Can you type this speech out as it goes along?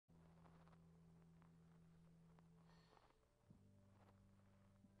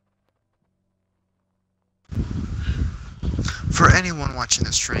For anyone watching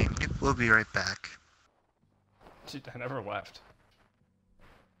the stream, we'll be right back. I never left.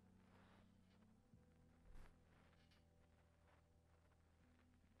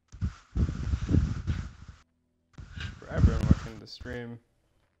 For everyone watching the stream,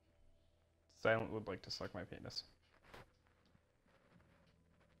 Silent would like to suck my penis.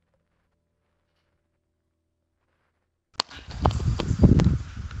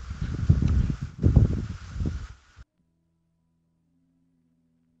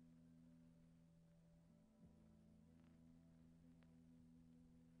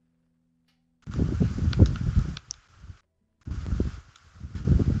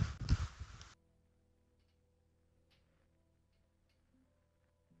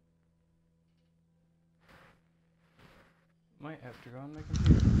 Might have to go on my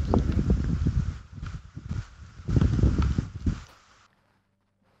computer for a second.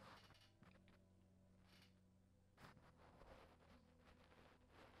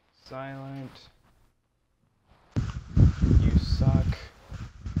 Silent. You suck.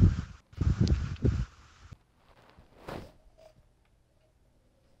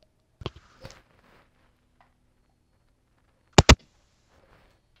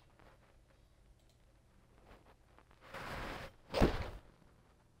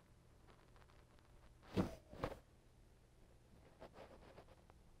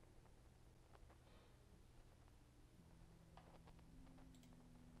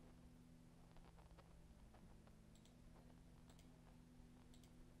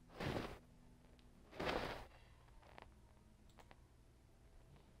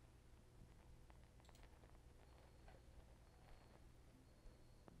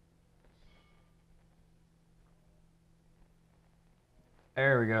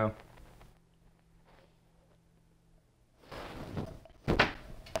 There we go.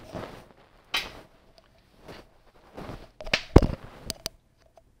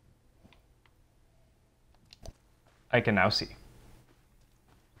 I can now see.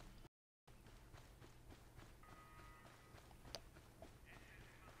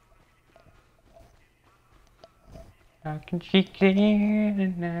 I can see clear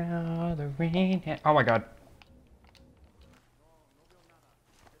now the rain. Oh my god.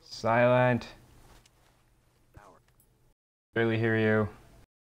 Silent. Barely hear you.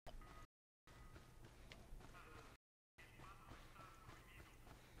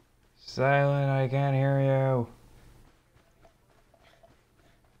 Silent, I can't hear you.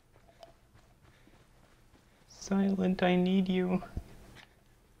 Silent, I need you.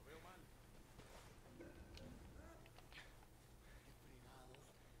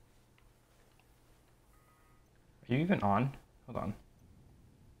 Are you even on? Hold on.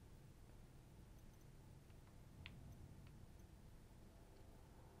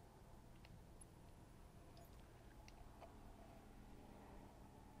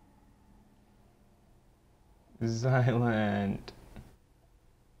 Silent.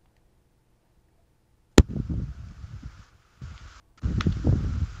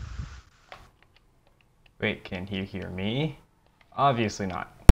 Wait, can he hear me? Obviously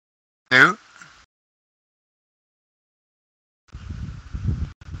not. No?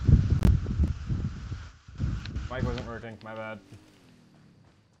 Mic wasn't working, my bad.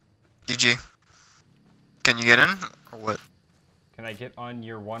 GG. Can you get in, or what? Can I get on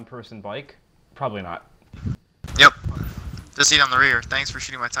your one-person bike? Probably not. Yep. Just seat on the rear. Thanks for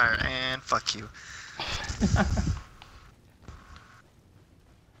shooting my tire, and fuck you.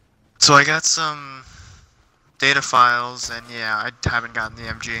 So I got some data files, and yeah, I haven't gotten the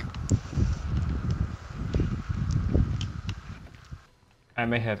MG. I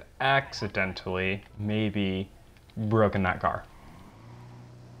may have accidentally, maybe, broken that car.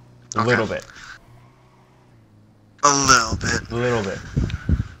 A little bit. A little bit. A little bit.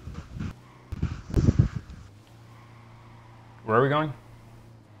 Where are we going?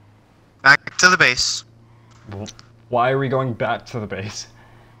 Back to the base. Why are we going back to the base?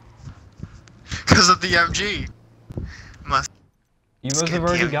 Because of the MG. You must have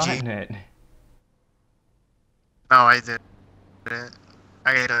already gotten it. No, I did.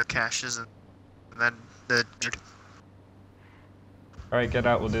 I got caches and then the. Alright, get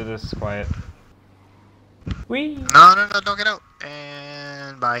out, we'll do this quiet. Whee! No, don't get out.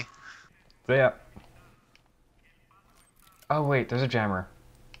 And bye. See ya. Oh wait, there's a jammer.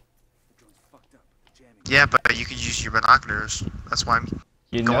 Yeah, but you could use your binoculars. That's why I'm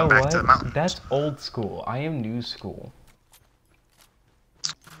You going know back what? to the mountain. That's old school. I am new school.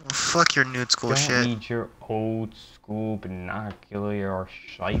 Well, fuck your nude school Don't shit. need your old school binocular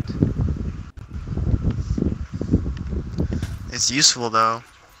shite. It's useful though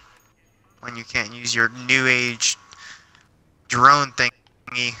when you can't use your new age drone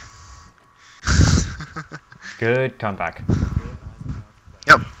thingy. Good comeback.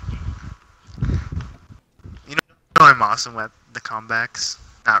 Yep. You know I'm awesome with the comebacks.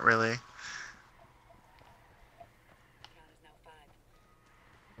 Not really.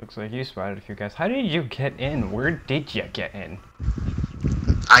 Looks like you spotted a few guys. How did you get in? Where did you get in?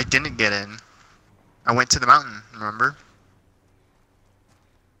 I didn't get in. I went to the mountain, remember?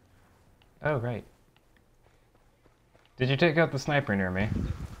 Oh, right. Did you take out the sniper near me?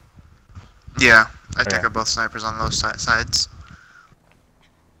 Yeah, I Okay. took out both snipers on those sides.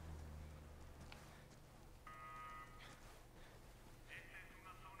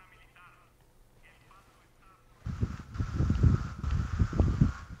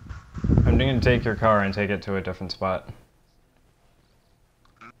 I'm going to take your car and take it to a different spot.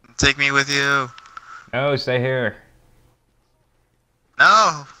 Take me with you. No, stay here.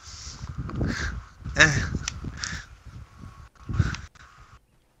 No!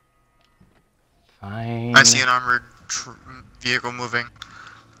 Fine. I see an armored vehicle moving.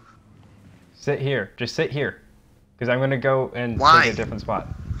 Sit here. Just sit here. Because I'm going to go and Why? take a different spot.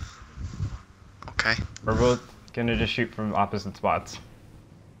 Okay. We're both going to just shoot from opposite spots.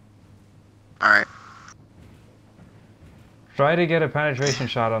 Alright. Try to get a penetration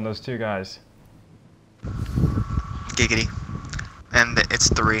shot on those two guys. Giggity. And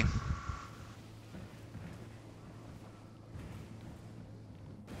it's 3.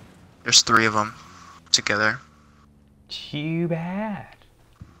 There's 3 of them together. Too bad.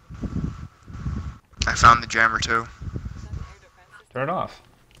 I found the jammer too. Turn it off.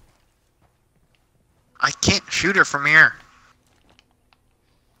 I can't shoot her from here.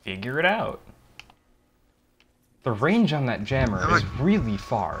 Figure it out. The range on that jammer is really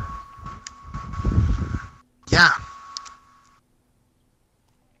far. Yeah.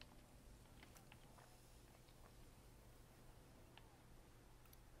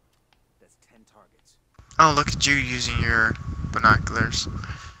 That's 10 targets. Oh, look at you using your binoculars.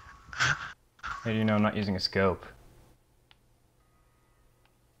 How do you know I'm not using a scope?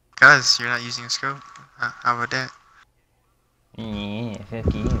 Guys, you're not using a scope? How about that? Yeah,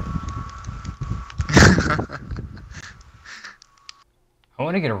 fuck you. I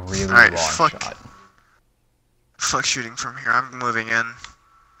want to get a really Alright, long fuck. shot. Fuck shooting from here. I'm moving in.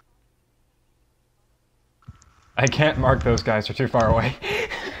 I can't mark those guys, they're too far away.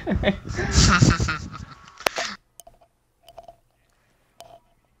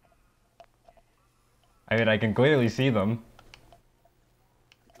 I mean, I can clearly see them.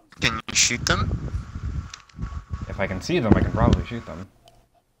 Can you shoot them? If I can see them, I can probably shoot them.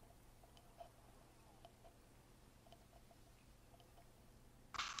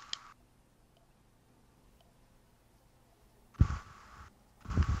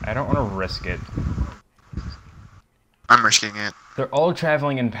 I don't want to risk it. I'm risking it. They're all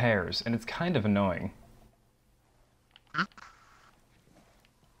traveling in pairs, and it's kind of annoying. Hmm?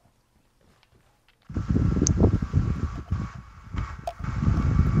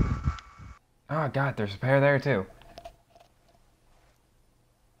 Oh god, there's a pair there too.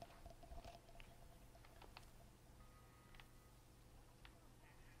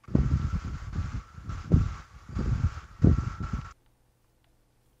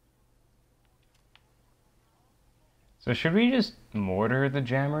 So should we just mortar the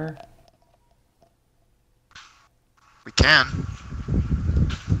jammer? We can.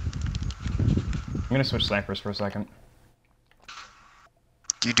 I'm gonna switch snipers for a second.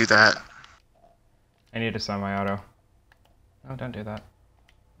 You do that. I need a semi-auto. No, don't do that.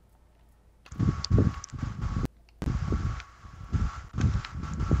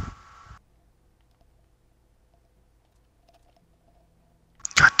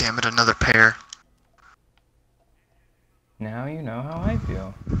 God damn it, another pair. Now you know how I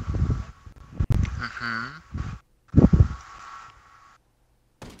feel. Mm-hmm.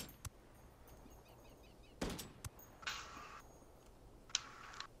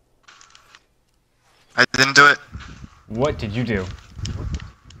 I didn't do it. What did you do?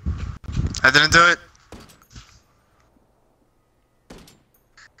 I didn't do it.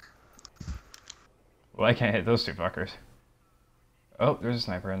 Well, I can't hit those two fuckers. Oh, there's a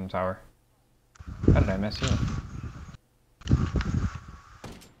sniper in the tower. How did I miss you?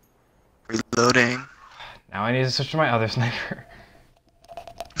 Reloading. Now I need to switch to my other sniper.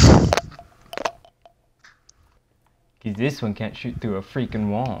 Cause this one can't shoot through a freaking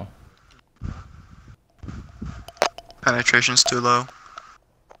wall. Penetration's too low.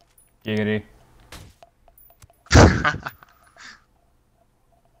 Giggity.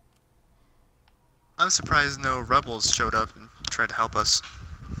 I'm surprised no rebels showed up and tried to help us.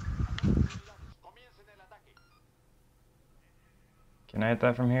 Can I hit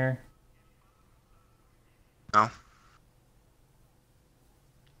that from here? No.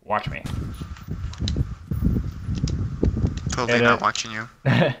 Watch me. Totally Hit not it. watching you.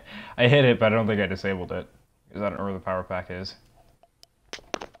 I hit it, but I don't think I disabled it. Because I don't know where the power pack is.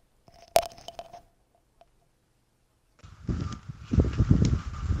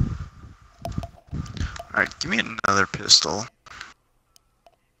 Alright, give me another pistol.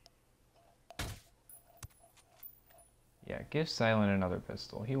 Yeah, give Silent another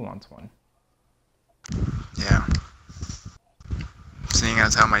pistol. He wants one. Yeah. Seeing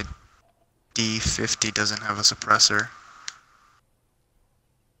as how my D50 doesn't have a suppressor.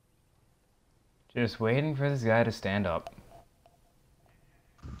 Just waiting for this guy to stand up.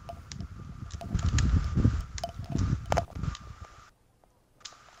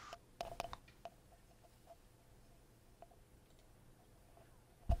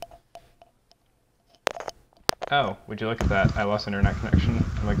 Oh, would you look at that? I lost internet connection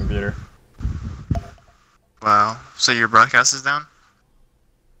on my computer. Wow. So your broadcast is down?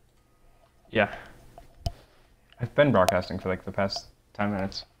 Yeah. I've been broadcasting for like the past 10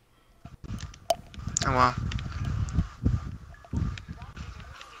 minutes. Oh wow.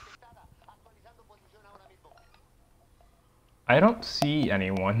 I don't see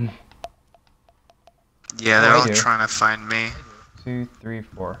anyone. Yeah, Oh, they're I all do. trying to find me. 2, 3,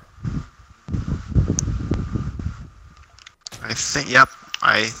 4. I think, yep.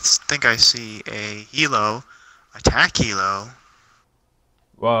 I think I see a helo. Attack helo.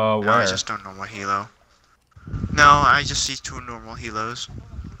 Whoa, No, I where? just don't know what helo. No, I just see 2 normal helos.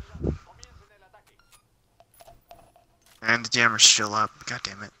 And the jammer's still up. God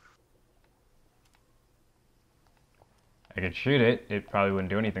damn it. I could shoot it. It probably wouldn't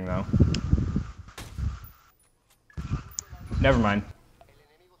do anything though. Never mind.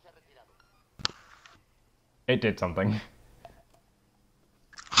 It did something.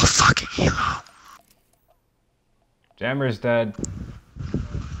 Oh, fucking helo. Jammer's dead.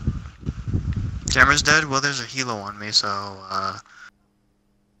 Jammer's dead? Well, there's a helo on me, so,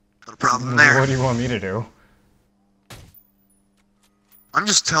 no problem there. What do you want me to do? I'm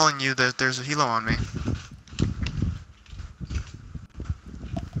just telling you that there's a helo on me.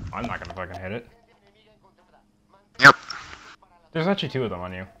 I'm not gonna fucking hit it. Yep. There's actually 2 of them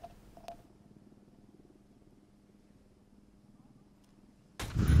on you.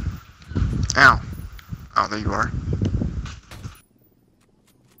 Ow. Oh, there you are.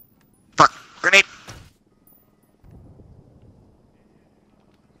 Fuck. Grenade!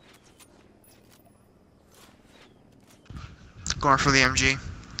 Going for the MG.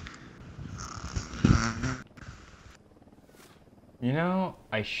 You know,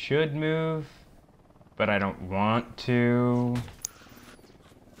 I should move, but I don't want to.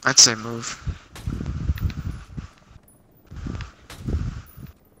 I'd say move.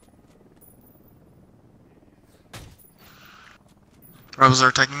 Rebels are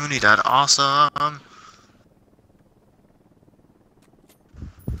attacking Unidad. Awesome!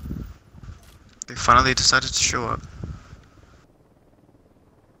 They finally decided to show up.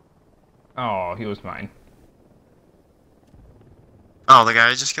 Oh, he was mine. Oh, the guy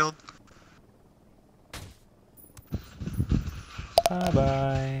I just killed?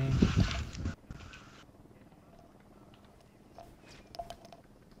 Bye-bye.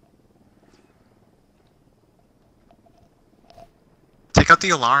 Take out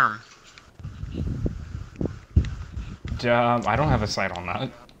the alarm. I don't have a sight on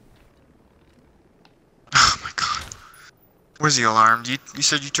that. Oh my god. Where's the alarm? You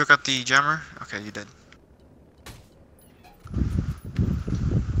said you took out the jammer? Okay, you did.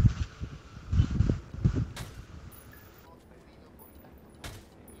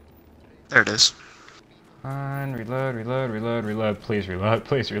 There it is. On, reload, reload, reload, reload. Please reload,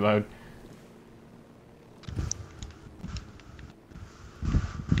 please reload.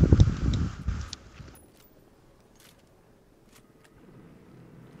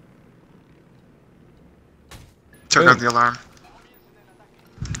 Took out the alarm.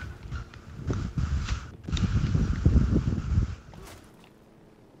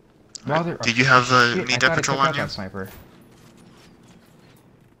 Mother Did you have the shit, need that patrol on you? That sniper.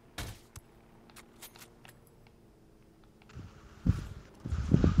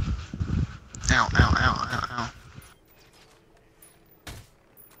 Ow, ow, ow, ow, ow.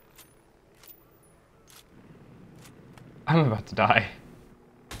 I'm about to die.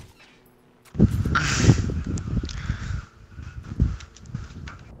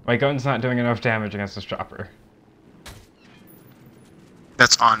 My gun's not doing enough damage against this chopper.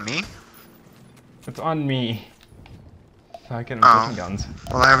 That's on me? It's on me. So I can Oh. different guns.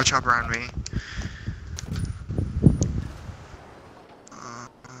 Well, I have a chopper on me.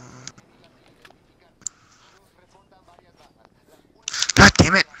 God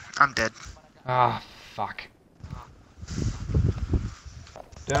damn it! I'm dead. Ah, fuck.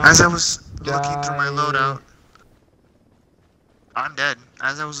 As I Don't was looking through my die. loadout, I'm dead.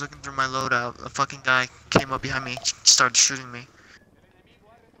 As I was looking through my loadout, a fucking guy came up behind me, started shooting me.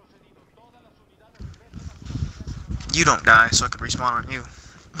 You don't die, so I could respawn on you.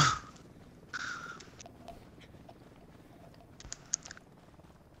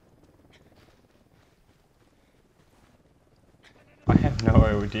 I have no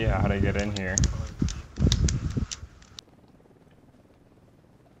idea how to get in here.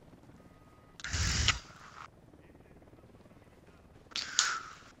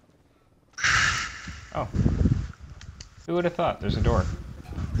 Oh. Who would have thought? There's a door.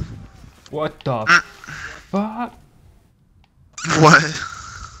 What the fuck? What?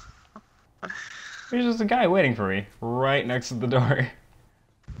 There's just a guy waiting for me, right next to the door.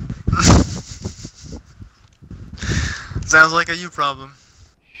 Sounds like a you problem.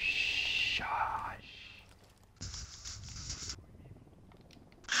 Shush.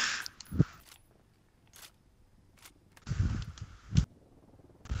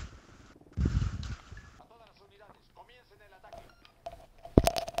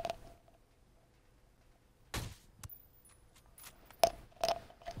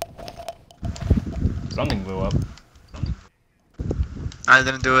 Something blew up. I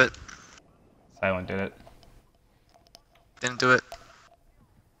didn't do it. Silent did it. Didn't do it.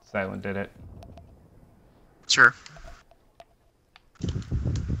 Silent did it. Sure.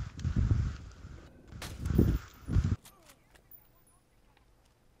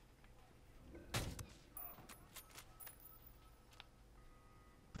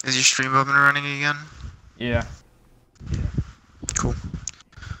 Is your stream up and running again? Yeah. Cool.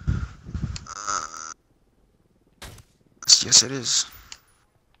 Yes, it is.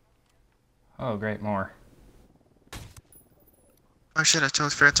 Oh, great, more. Oh shit, I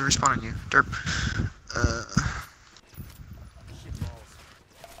totally forgot to respawn on you. Derp.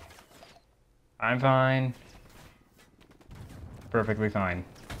 I'm fine. Perfectly fine.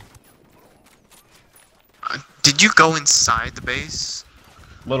 Did you go inside the base?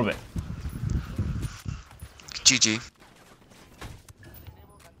 A little bit. GG.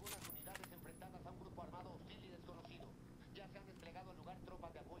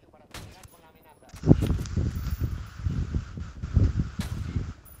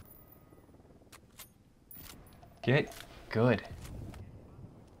 Get good.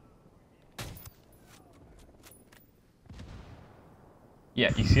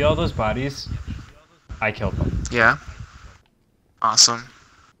 Yeah, you see all those bodies? I killed them. Yeah. Awesome.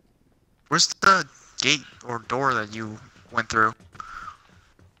 Where's the gate or door that you went through?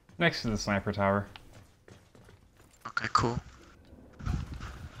 Next to the sniper tower. Okay, cool.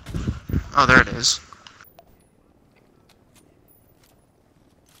 Oh, there it is.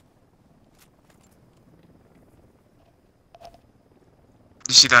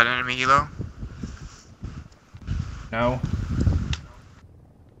 You see that enemy helo? No?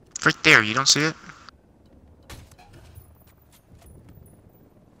 Right there, you don't see it?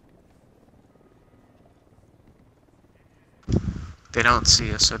 They don't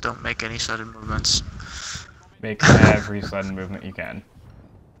see us, so don't make any sudden movements. Make every sudden movement you can.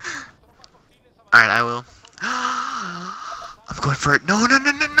 Alright, I will. I'm going for it. No, no,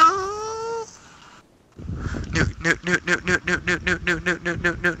 no, no, no! Newt, newt, newt, newt, newt, newt, newt, newt, newt, newt, newt,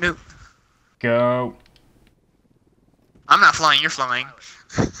 newt, newt, newt. Go. I'm not flying, you're flying.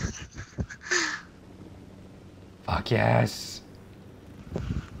 Fuck yes.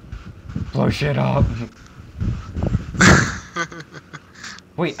 Blow shit up.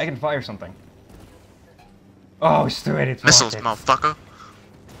 Wait, I can fire something. Oh, stupid, it's Missiles, rockets. motherfucker.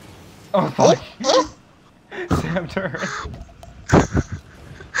 Oh, fuck. Sam turned.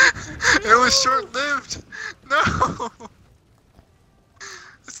 It was short-lived. No.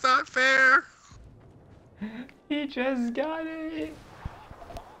 It's not fair. He just got it.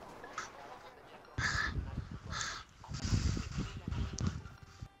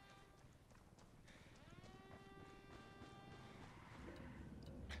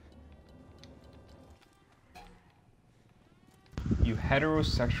 You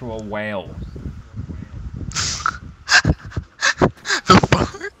heterosexual whale. The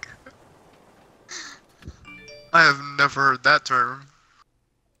fuck? I have never heard that term.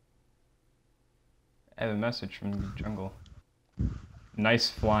 I have a message from the jungle. Nice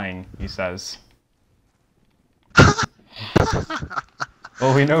flying, he says.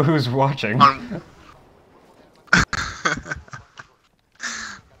 Well, we know who's watching.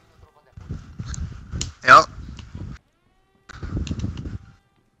 Yep.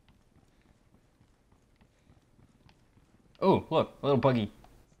 Oh, look, a little buggy.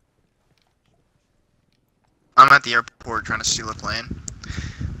 I'm at the airport trying to steal a plane.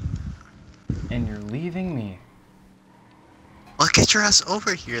 And you're leaving me. Well, get your ass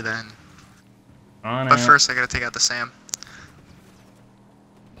over here then. On But it. first, I gotta take out the Sam.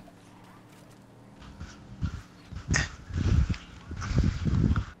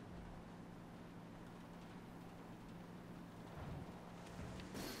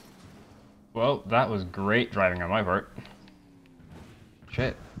 Well, that was great driving on my part.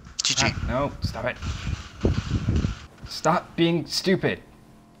 Shit. GG. Ah, no, stop it. Stop being stupid.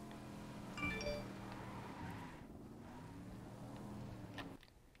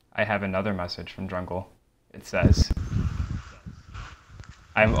 I have another message from Jungle. It says,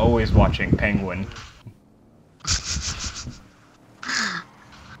 I'm always watching Penguin.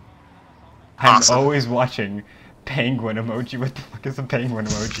 I'm Awesome. always watching Penguin emoji. What the fuck is a penguin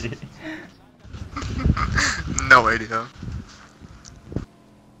emoji? No idea.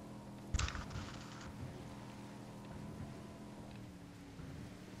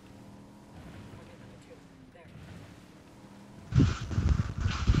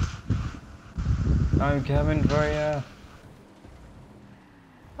 I'm coming for ya.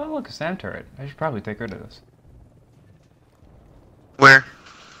 Oh look, a SAM turret. I should probably take rid of this. Where?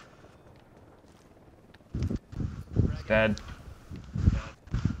 It's dead.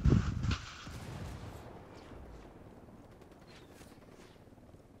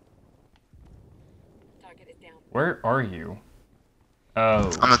 Where are you?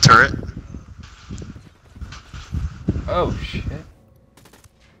 Oh. On the turret. Oh shit.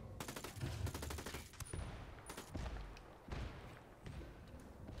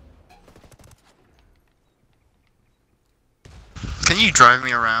 Can you drive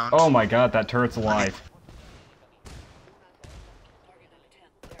me around? Oh my god, that turret's alive.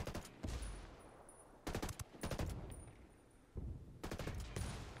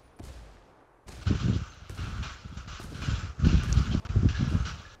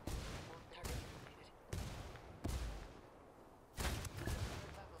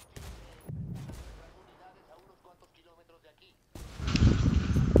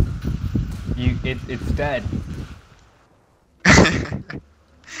 It's dead.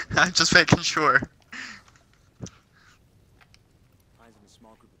 I'm just making sure.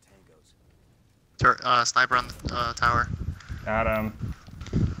 Sniper on the tower. Got him.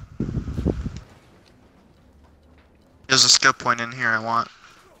 There's a skill point in here I want.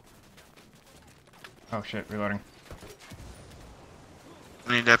 Oh shit, reloading.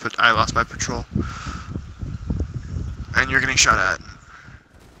 I lost my patrol. And you're getting shot at.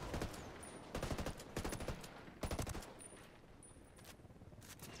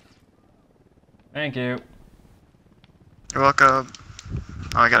 Thank you. You're welcome.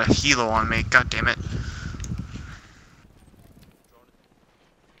 Oh, I got a helo on me. God damn it.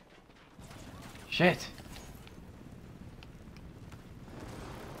 Shit.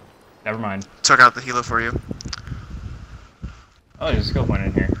 Never mind. Took out the helo for you. Oh, there's a skill point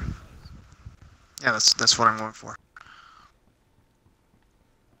in here. Yeah, that's what I'm going for.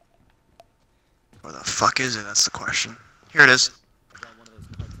 Where the fuck is it? That's the question. Here it is.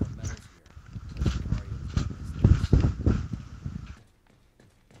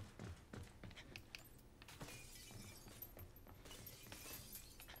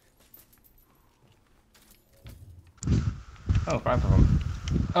 Oh, 5 of them.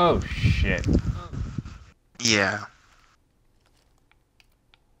 Oh shit. Yeah.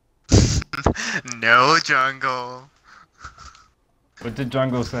 No jungle. What did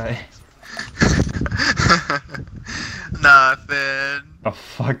Jungle say? Nothing. The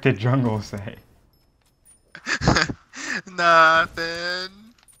fuck did Jungle say? Nothing.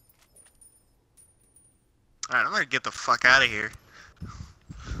 Alright, I'm gonna get the fuck out of here.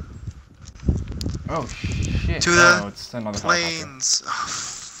 Oh shit. To the oh, it's another helicopter. planes. Oh,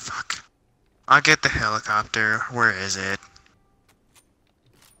 fuck. I'll get the helicopter. Where is it?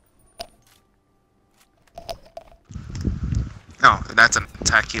 Oh, that's an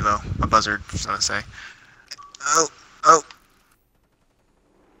attack helo. A buzzard, so to say. Oh, oh.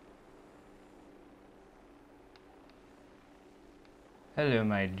 Hello,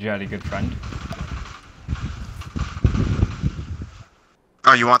 my jolly good friend.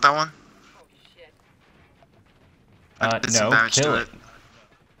 Oh, you want that one? Did some No, damage kill to it.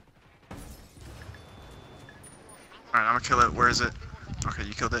 Alright, I'm gonna kill it. Where is it? Okay,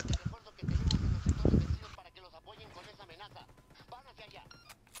 you killed it.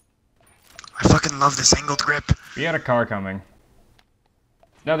 I fucking love this angled grip. We had a car coming.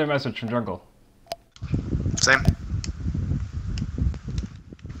 Another message from Jungle. Same.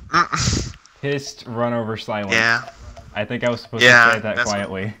 Pissed, run over silent. Yeah. I think I was supposed Yeah, to say that that's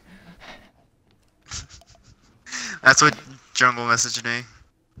quietly. That's what Jungle messaged me.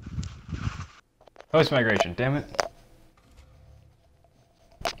 Post migration, damn it.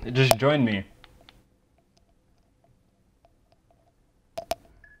 Just join me.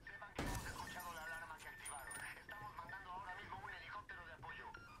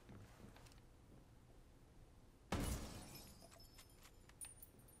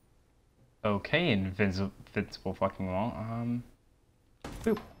 Okay, invincible fucking wall.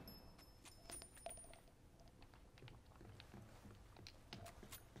 Boop.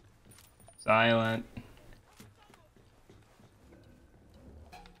 Silent.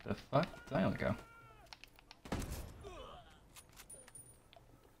 The fuck? Silent go.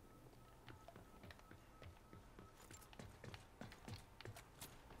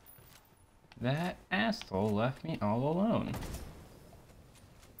 That asshole left me all alone.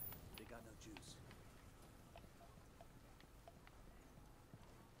 They got no juice.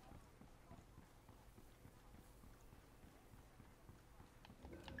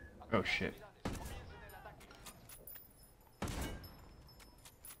 Oh shit.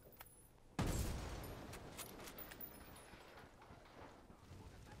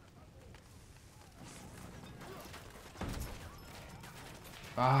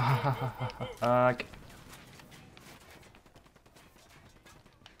 Fuck.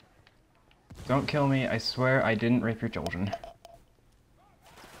 Don't kill me, I swear I didn't rape your children.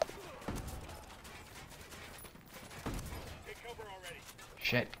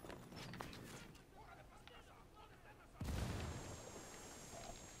 Shit.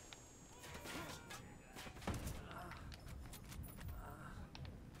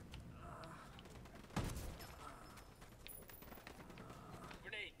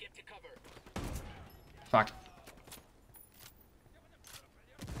 Grenade, get to cover. Fuck.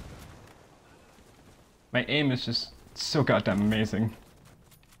 My aim is just so goddamn amazing.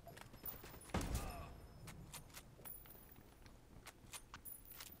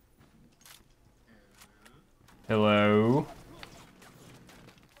 Hello?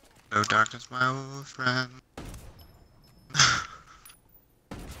 No darkness, my old friend.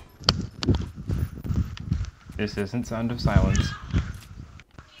 This isn't Sound of Silence.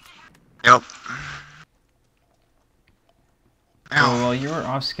 Yep. So while you were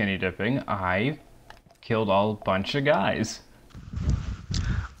off skinny dipping, I killed a bunch of guys.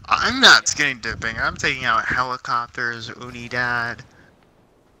 I'm not skinny dipping. I'm taking out helicopters, Unidad.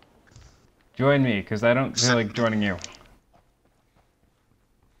 Join me, because I don't feel like joining you.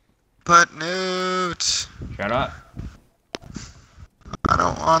 But Newt, Shut up. I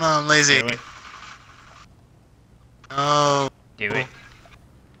don't wanna. I'm lazy. Do it. No. Do it.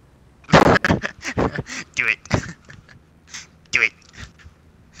 Do it. Do it.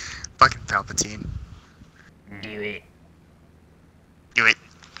 Fucking Palpatine. Do it. Do it.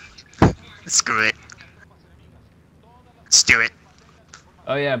 Screw it. Let's do it.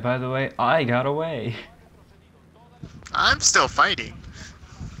 Oh yeah, by the way, I got away. I'm still fighting.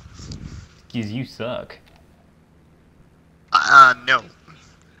 Because you suck. No.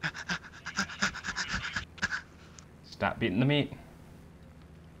 Stop beating the meat.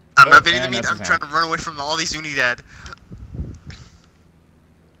 I'm Oh, not beating the and meat. that's I'm the trying to sound. run away from all these Unidad.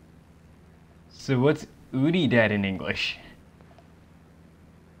 So what's Unidad in English?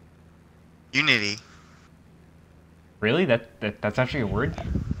 Unity. Really? That's actually a word?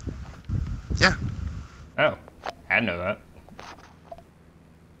 Yeah. Oh, I didn't know that.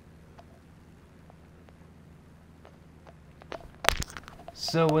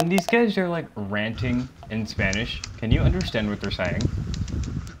 So when these guys are like ranting in Spanish, can you understand what they're saying?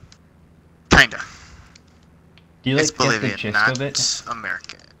 Kinda. Do you It's like get the Bolivian, gist not of it?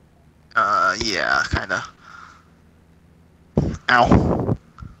 American. Yeah, kinda. Ow.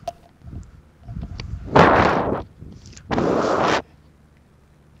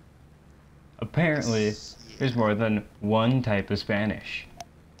 Apparently, there's more than one type of Spanish.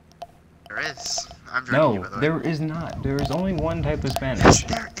 There is. I'm joining you, No, by the way. there is not. There is only one type of Spanish. Yes,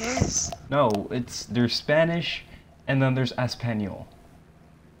 there is. No, there's Spanish, and then there's Espanol.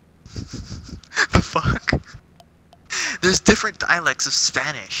 The fuck? There's different dialects of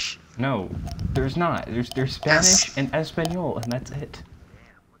Spanish. No, there's not. There's Spanish and Espanol, and that's it.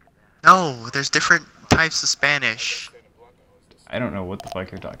 No, there's different types of Spanish. I don't know what the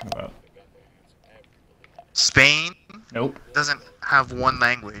fuck you're talking about. Spain Nope. doesn't have one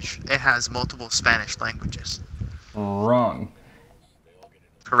language. It has multiple Spanish languages. Wrong.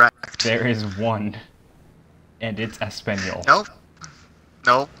 Correct. There is one, and it's Espanol. Nope.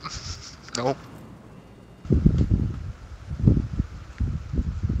 Nope. Nope.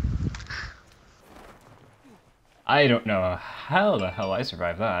 I don't know how the hell I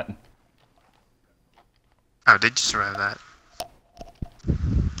survived that. Oh, did you survive that?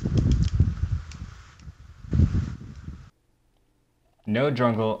 No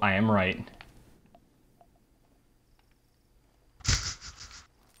jungle, I am right.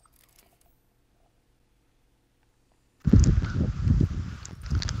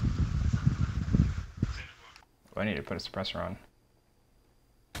 Oh, I need to put a suppressor on.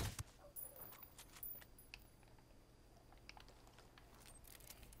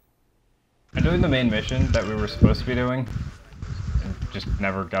 I'm doing the main mission that we were supposed to be doing, and just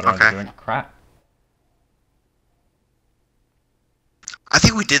never got around to doing. Crap. I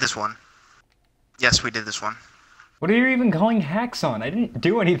think we did this one. Yes, we did this one. What are you even calling hacks on? I didn't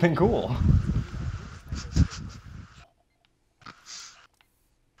do anything cool.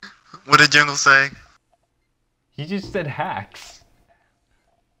 What did Jungle say? He just said hacks.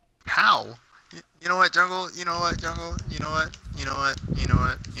 How? You know what, Jungle? You know what, Jungle? You know what? You know what? You know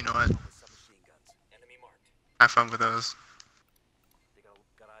what? You know what? Submachine guns. Enemy marked. Have fun with those. They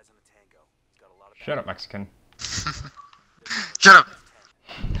got eyes on a tango. He's got a lot of. Shut up, Mexican. Shut up!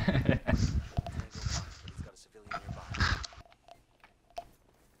 Tango marked, but he's got a civilian nearby.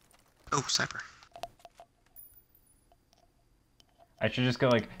 Oh, sniper. I should just go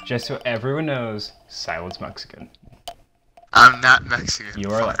like, just so everyone knows, Silence Mexican. I'm not Mexican.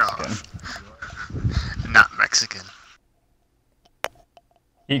 You are Fuck Mexican. off. Not Mexican.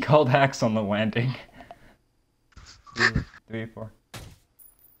 He called hacks on the landing. 2, 3, 4.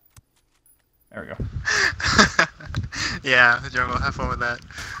 There we go. Yeah, Jungle, have fun with that.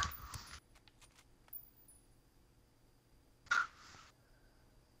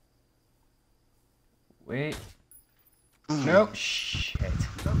 Wait. Ooh. No, shit.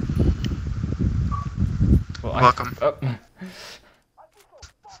 Well, Welcome. Oh.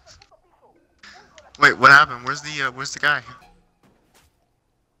 Wait, what happened? Where's the guy?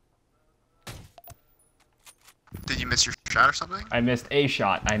 Did you miss your shot or something? I missed a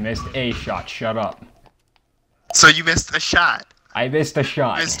shot. I missed a shot. Shut up. So you missed a shot. I missed a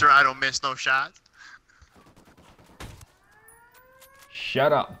shot. Mister, I don't miss no shots.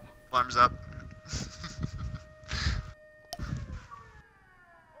 Shut up. Alarms up.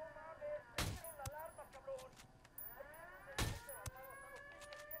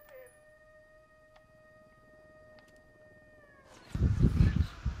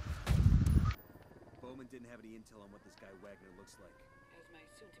 Bowman didn't have any intel on what this guy Wagner looks like. As my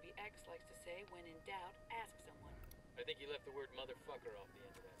soon-to-be ex likes to say, when in doubt, ask someone. I think he left the word motherfucker off the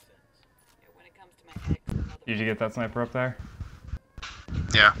end of that sentence. Yeah, when it comes to my ex, mother... Did you get that sniper up there?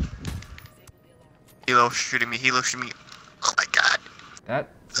 Yeah. Disable the alarm. Hilo shooting me. Hilo shooting me. Oh my god. That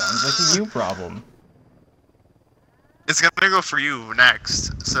sounds like a you problem. It's gonna go for you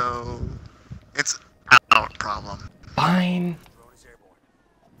next. So it's our problem. Fine. Drone is airborne.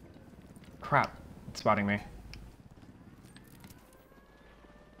 Crap. It's spotting me.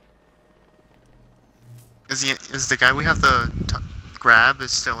 Is the guy we have to grab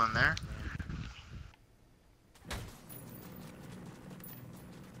is still in there?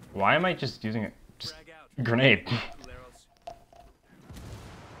 Why am I just using it? Just Frag out. grenade. Arrows.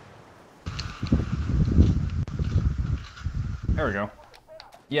 There we go.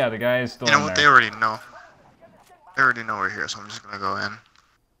 Yeah, the guy is still You know in what? there. They already know. They already know we're here, so I'm just gonna go in.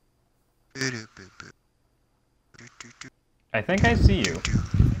 I think I see you.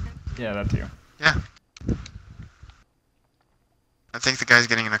 Yeah, that's you. Yeah. I think the guy's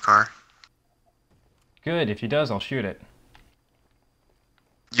getting in a car. Good. If he does, I'll shoot it.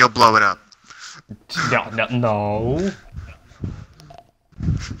 You'll blow it up. No, no, no. Third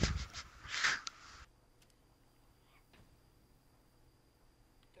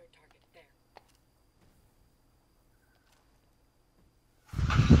target there.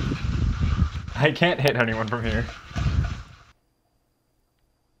 I can't hit anyone from here.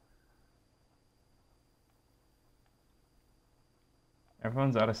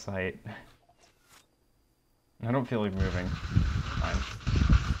 Everyone's out of sight. I don't feel like moving. Fine.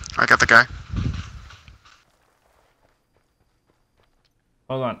 I got the guy.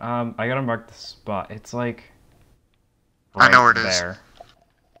 Hold on, I gotta mark the spot. It's like... I know right where it is. there.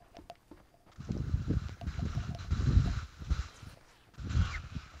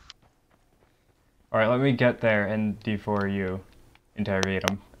 Alright, let me get there and D4 you. Interrogate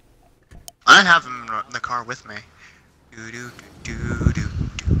him. I have him in the car with me. Do do do do do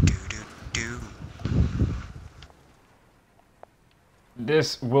do do do.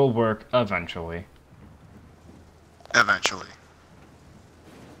 This will work eventually. Eventually.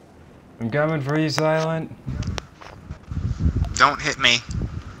 I'm coming for you, Silent. Don't hit me.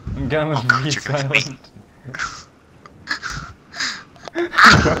 I'm coming Oh for god, you, you're gonna hit me. Silent.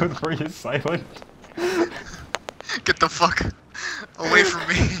 Both were you silent? Get the fuck away from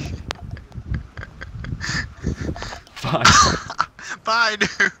me. Fine. Bye,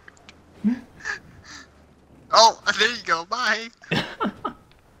 dude. Oh, there you go. Bye.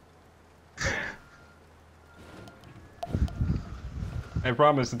 I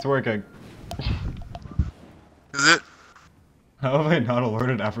promise it's working. Is it? How have I not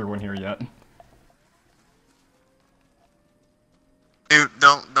alerted everyone here yet? Dude,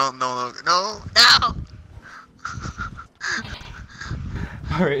 don't, no.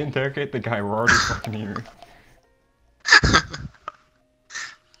 Alright, interrogate the guy, we're already fucking here.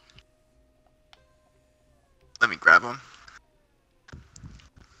 Let me grab him.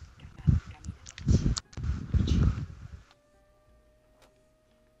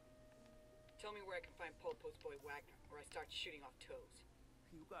 Tell me where I can find Pole Post Boy Wagner, or I start shooting off toes.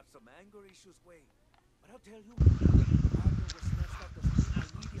 You got some anger issues, Wayne. But I'll tell you, Wagner was snatched off the street by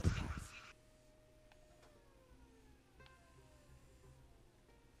media stars.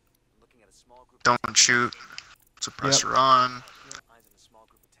 I'm looking at a small group. Don't shoot. Suppressor on. Eyes in a small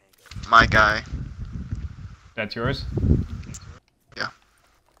group of tangos. My guy. That's yours? Yeah.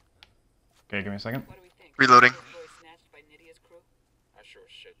 Okay, give me a second. What do we think? Reloading. Post Boy snatched by Nydia's crew? I sure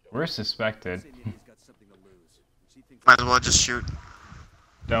as shit don't. We're suspected. Say Nydia's got something to lose. She thinks Might as well just shoot.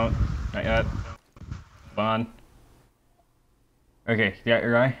 Don't. Not yet. Bon. Okay, you got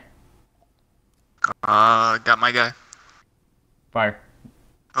your guy? Got my guy. Fire.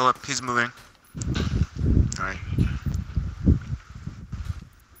 Oh, look, he's moving. Alright.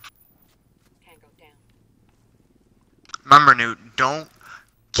 Tango down. Remember, Newt, don't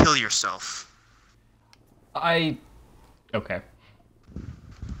kill yourself. Okay.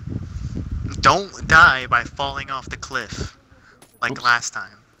 Don't die by falling off the cliff. Like Oops. last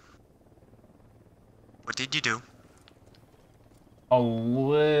time. What did you do? A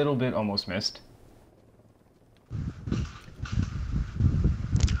little bit almost missed.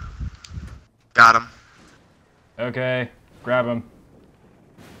 Got him. Okay, grab him.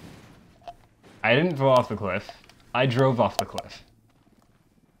 I didn't fall off the cliff. I drove off the cliff.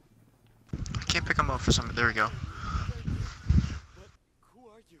 I can't pick him up for some. There we go. who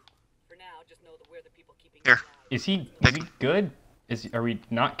are you? For now, just know that we're the people keeping Here. you alive. Is he good? Are we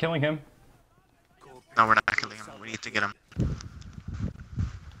not killing him? No, we're not killing him. We need to get him.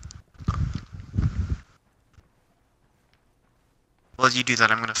 Well, as you do that,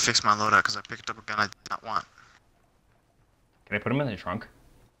 I'm gonna fix my loadout because I picked up a gun I did not want. Can I put him in the trunk?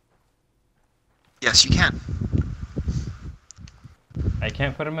 Yes, you can. I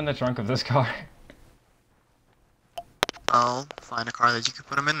can't put him in the trunk of this car. I'll find a car that you can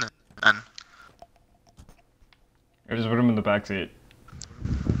put him in then. Or just put him in the back seat.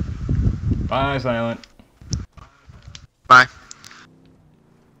 Bye, Silent. Bye.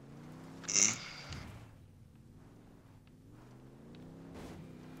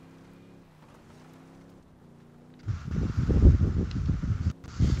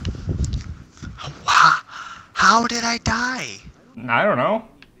 Wow. How did I die? I don't know.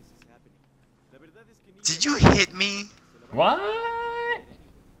 Did you hit me? What?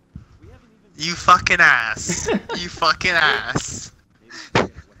 You fucking ass. You fucking ass.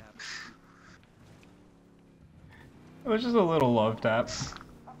 It was just a little love tap.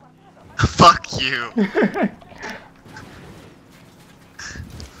 Fuck you.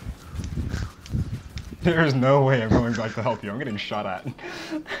 There's no way I'm going back to help you. I'm getting shot at.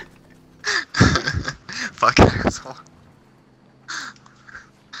 Fucking asshole.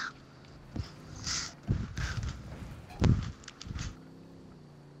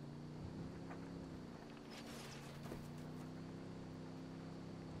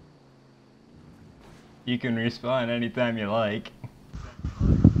 You can respawn anytime you like.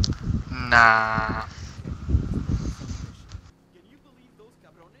 Nah. Can you believe those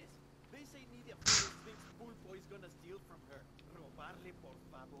cabrones? They say Nydia Flores thinks Pool Boy's gonna steal from her. Robarle, por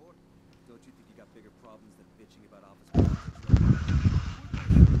favor. Don't you think you got bigger problems than bitching about office politics?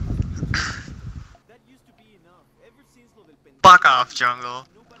 That used to be enough. Ever since lo del pendejo, Fuck off, Jungle.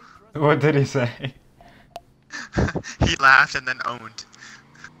 nobody trusts What did he say? He laughed and then owned.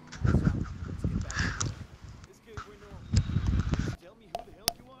 Es que, bueno, tell me who the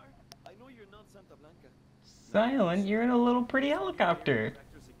hell you are? I know you're not Santa Blanca. Silent, you're in a little pretty helicopter.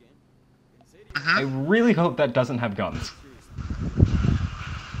 Actors again. En serio, I really hope that doesn't have guns.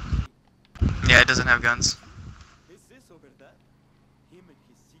 Yeah, it doesn't have guns. es eso, ¿verdad? Him and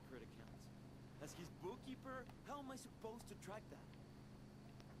his secret accounts. As his bookkeeper, how am I supposed to track that?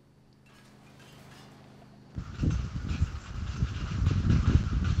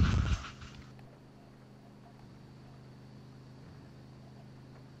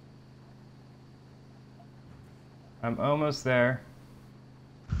 I'm almost there.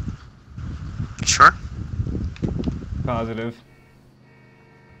 You sure? Positive.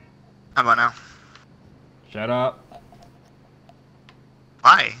 How about now? Shut up.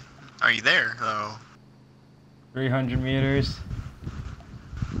 Why? Are you there, though? 300 meters.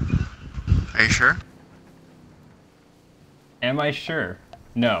 Are you sure? Am I sure?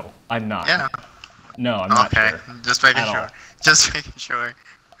 No, I'm not. Yeah. No, I'm not Okay, sure. just making At sure. all. Just making sure.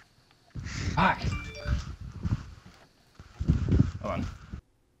 Fuck. Hold on.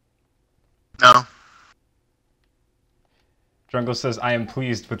 No. Drungle says, I am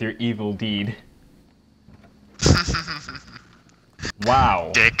pleased with your evil deed.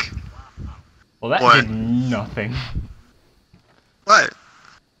 Wow. Dick. Well, that What? did nothing. What?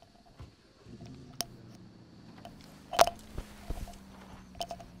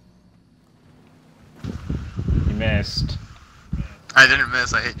 You missed. I didn't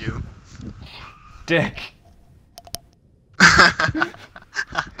miss, I hit you. Dick.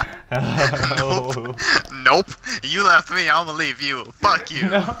 Nope. Nope. You left me, I'll believe you. Fuck you.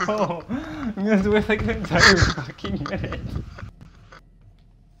 No. I'm gonna do it like an entire fucking minute.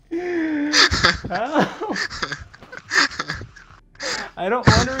 Ow. I don't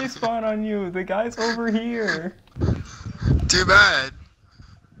want to respawn on you. The guy's over here. Too bad.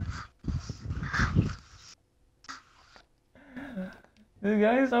 The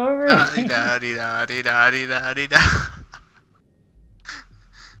guy's over Da-dee here. da-dee da-dee da-dee da-dee da.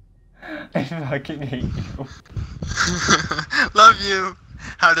 I fucking hate you. Love you.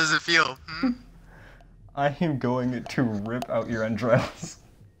 How does it feel? Hmm? I am going to rip out your entrails.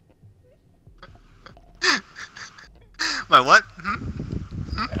 My what? Hmm?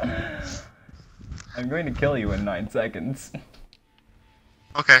 I'm going to kill you in 9 seconds.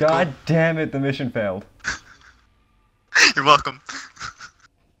 Okay, God damn it, the mission failed. cool. You're welcome.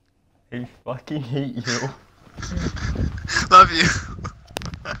 I fucking hate you. Love you.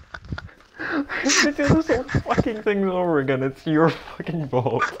 I'm gonna do this whole fucking thing over again. It's your fucking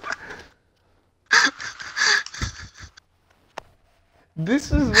fault.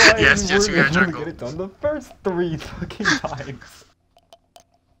 This is why Yes, we yes, we are weren't able to Jungle. get it done the first 3 fucking times.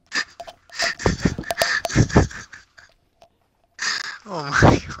 Oh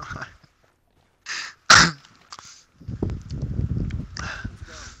my god.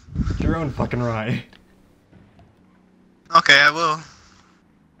 It's your own fucking ride. Okay, I will.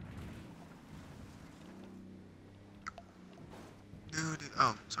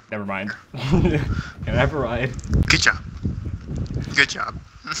 Oh, sorry. Never mind. Can I have a ride? Good job. Good job.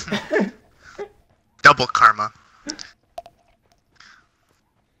 Double karma.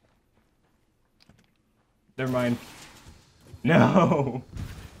 Never mind. No!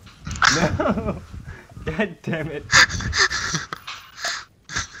 No! God damn it.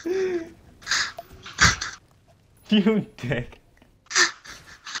 You dick.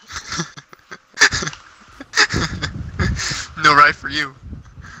 No ride for you.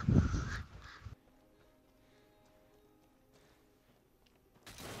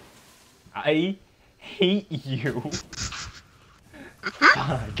 I hate you.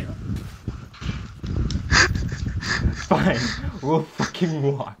 Fuck. Fine, we'll fucking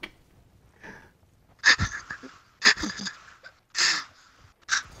walk.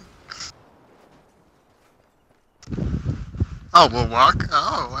 Oh, we'll walk?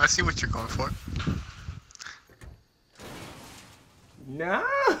 Oh, I see what you're going for. No!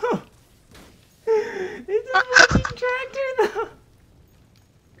 It's a fucking tractor though!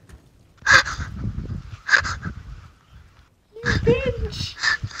 You bitch!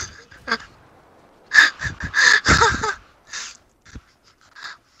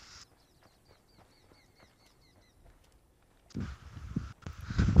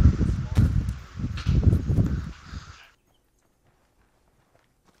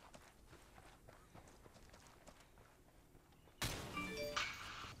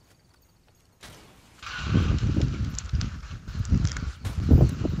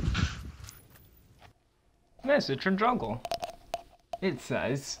 Message from Jungle. It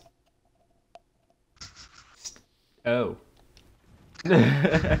says... Oh.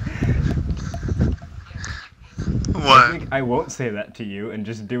 I What? think I won't say that to you and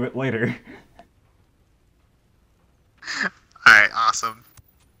just do it later. Alright, awesome.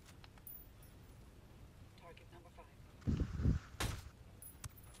 Target number 5.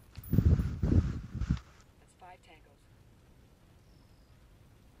 That's 5 tangos.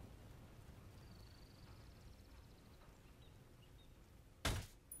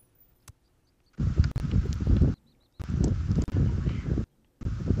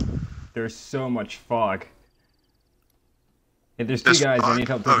 There's so much fog. If there's 2 This guys, I fog. need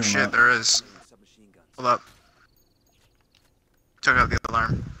help Oh picking them shit, up. there is. Submachine guns. Hold up. Took out the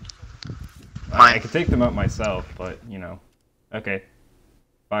alarm. I Mine. could take them out myself, but, you know. Okay.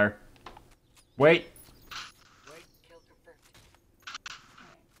 Fire. Wait! Kill confirmed.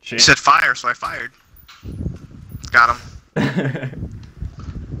 You Shit. said fire, so I fired. Got him. I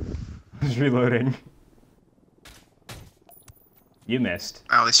was reloading. You missed.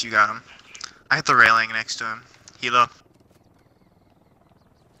 At least you got him. I hit the railing next to him. Helo.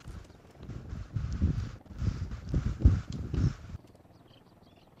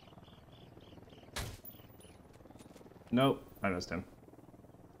 Nope, I missed him.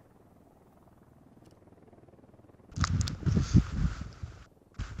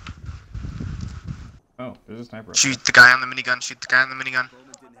 Oh, there's a sniper up there. Shoot the guy on the minigun. Shoot the guy on the minigun.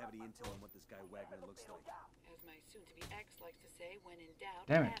 Bowman didn't have any intel on what this guy Wagner looks like. As my soon-to-be ex likes to say, when in doubt,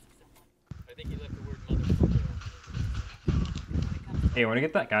 Damn it. ask someone. I think you left the word motherfucker off. Hey, wanna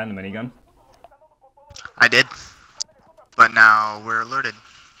get that guy in the minigun? I did. But now we're alerted.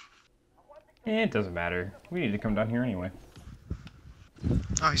 It doesn't matter. We need to come down here anyway.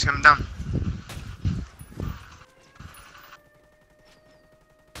 Oh, he's coming down.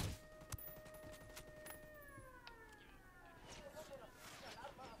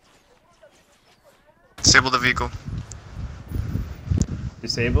 Disable the vehicle.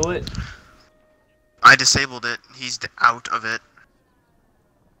 Disable it? I disabled it. He's out of it.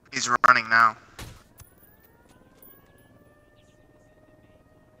 He's running now.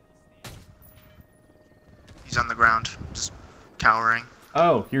 He's on the ground, just cowering.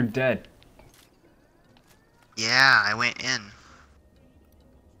 Oh, you're dead. Yeah, I went in.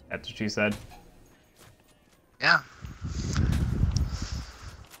 That's what she said. Yeah.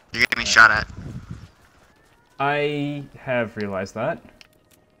 You're getting shot at. I have realized that.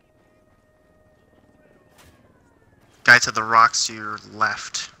 Guy to the rocks to your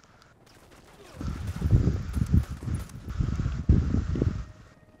left.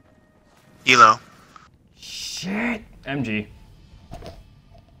 Helo. Shit! MG.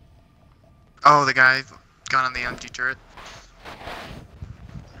 Oh, the guy got on the empty turret.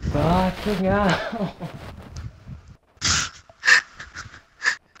 Fucking hell.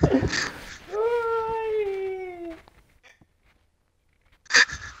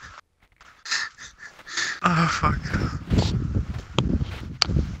 Oh, fuck.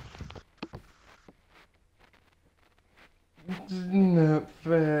 It's not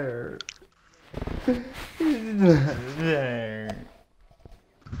fair. It's not fair.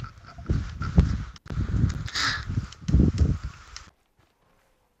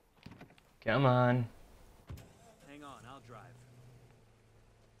 Come on. Hang on, I'll drive.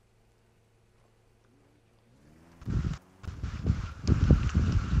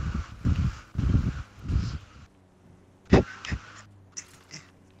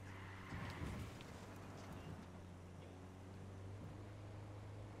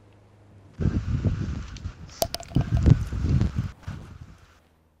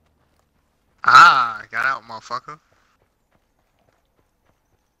 Ah, got out, motherfucker.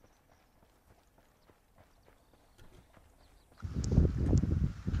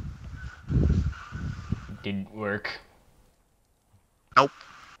 Didn't work. Nope.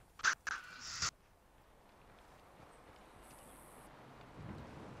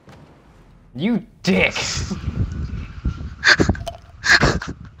 You dick!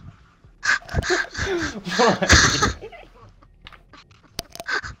 Why?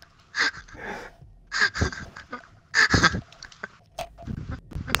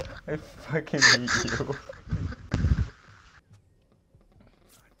 I fucking hate you. God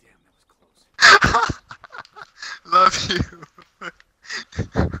damn, that was close. Love you.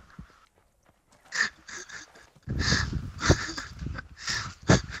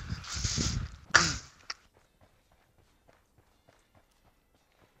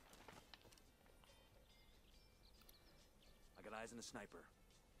 I got eyes on a sniper.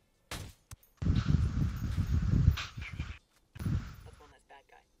 That's one less bad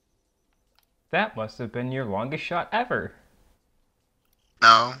guy. That must have been your longest shot ever.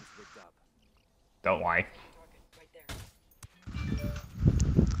 No. He's rigged up. Don't lie. Target right there.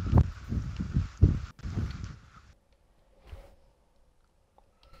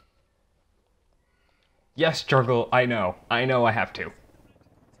 Yes, struggle. I know. I know I have to.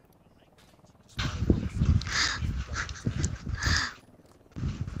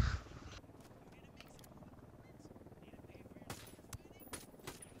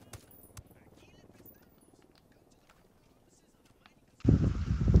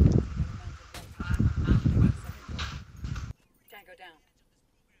 Tango down.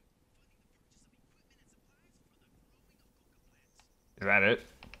 Is that it?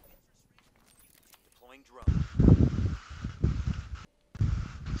 Deploying drone.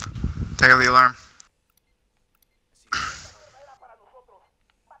 Take out the alarm.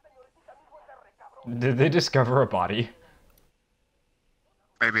 Did they discover a body?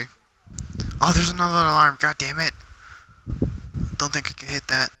 Maybe. Oh, there's another alarm. God damn it. Don't think I can hit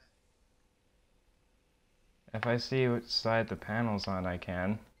that. If I see which side the panel's on, I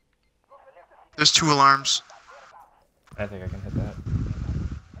can. There's 2 alarms. I think I can hit that.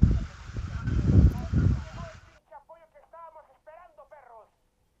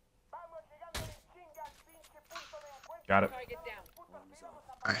 Got it. Target down.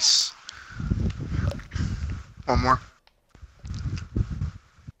 Nice. One more.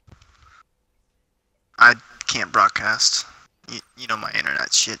 I can't broadcast. You know my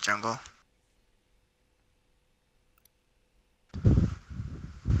internet shit, Jungle.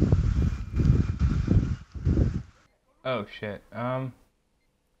 Oh shit. Are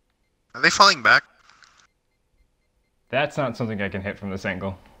they falling back? That's not something I can hit from this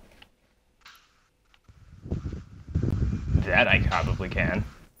angle. That I probably can.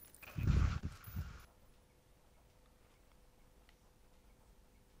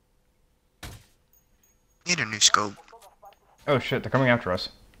 Need a new scope. Oh shit, they're coming after us.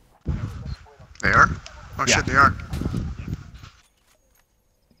 They are? Oh Yeah. shit, they are.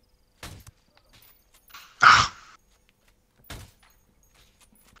 Ah,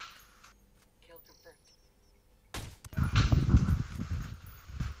 Kill confirmed.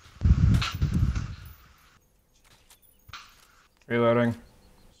 Reloading.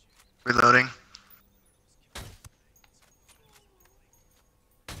 reloading.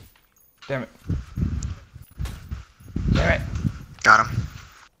 Damn it. Damn it. Got him.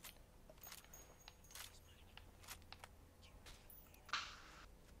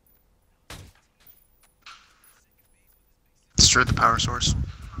 Destroyed the power source.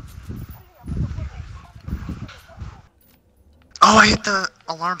 Oh, I hit the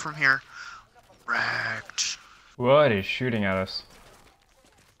alarm from here. Wrecked. What is shooting at us?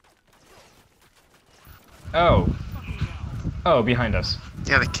 Oh. Oh, behind us.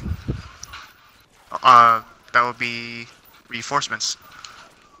 Yeah, they can. That would be reinforcements.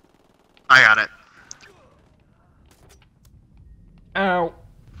 I got it. Ow.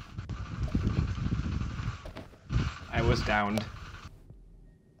 I was downed.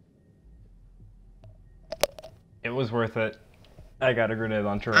 It was worth it. I got a grenade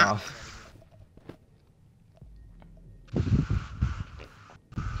launcher off.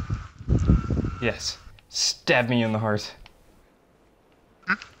 Yes. Stab me in the heart.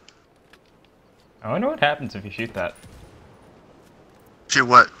 I wonder what happens if you shoot that. Shoot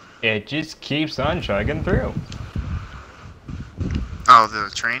what? It just keeps on chugging through. Oh,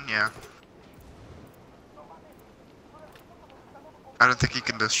 the train? Yeah. I don't think you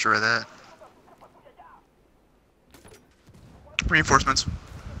can destroy that. Reinforcements.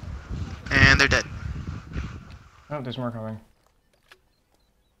 And they're dead. Oh, there's more coming.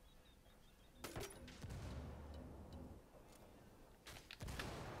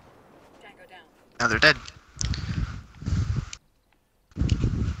 Tango down. Now they're dead.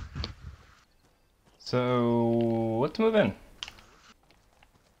 So, let's move in.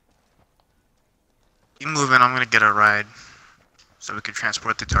 You move in, I'm gonna get a ride. So we can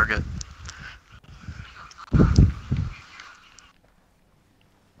transport the target.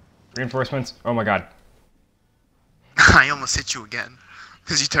 Reinforcements. Oh my god. I almost hit you again.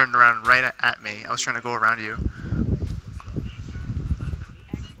 Because you turned around right at me. I was trying to go around you. The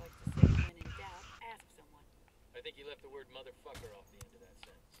ex likes to say, when in doubt, ask someone. I think you left the word motherfucker off the end of that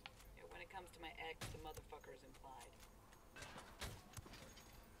sentence. Yeah, when it comes to my ex, the motherfucker is implied.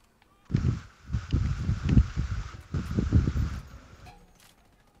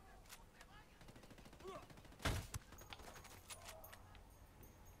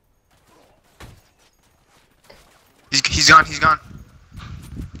 He's gone, he's gone.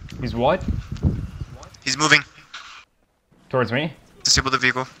 He's what? He's moving. Towards me? Disable the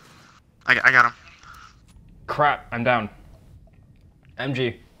vehicle. I got him. Crap, I'm down.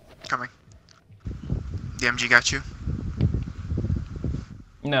 MG. Coming. The MG got you.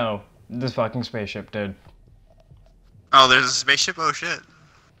 No, this fucking spaceship did. Oh, there's a spaceship? Oh shit.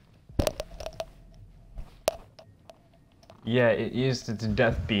 Yeah, it used its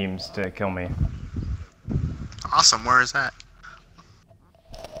death beams to kill me. Awesome, where is that?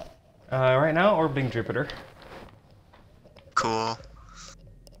 Right now, orbiting Jupiter. Cool.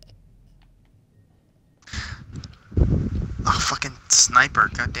 Oh, fucking sniper,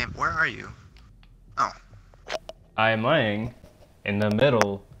 goddamn, where are you? Oh. I am lying in the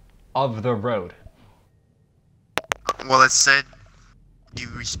middle of the road. Well, it said you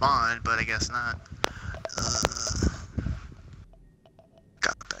respawned, but I guess not.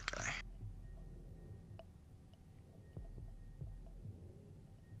 Got that guy.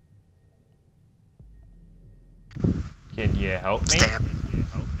 Can you help me? Stab.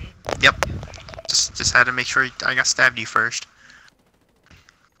 Yep. Just had to make sure I got stabbed you first.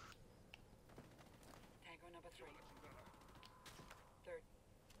 Tango number 3.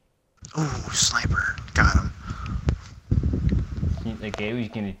 Third. Ooh, sniper. Got him. Like, I was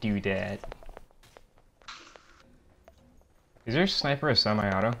gonna do that. Is there a sniper or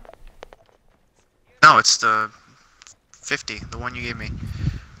semi-auto? No, it's the 50, the one you gave me.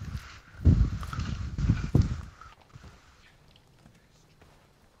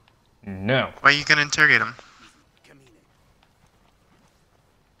 No. Why are you gonna interrogate him?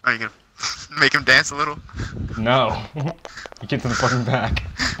 Are you gonna make him dance a little? No. You get to the fucking back.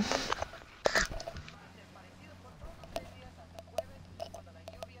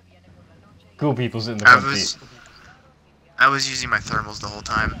 Cool people's in the front seat. I was using my thermals the whole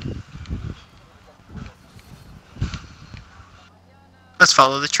time. Let's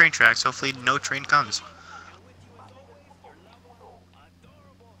follow the train tracks. Hopefully no train comes.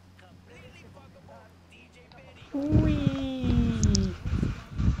 Whee!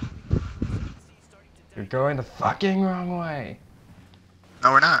 You're going the fucking wrong way.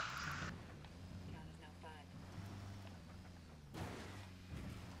 No, we're not. Count is now 5.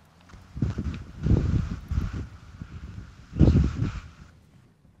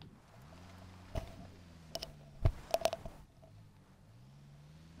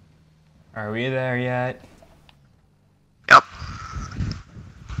 Are we there yet? Yep.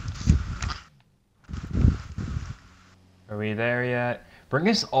 Are we there yet? Bring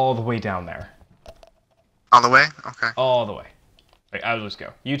us all the way down there. All the way? Okay. All the way. Wait, I'll just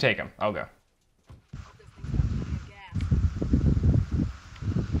go. You take him. I'll go. Hope this thing stops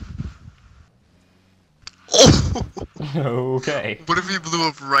with your gas. Oh! Okay. What if he blew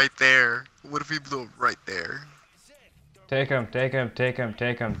up right there? What if he blew up right there? Take him, take him, take him,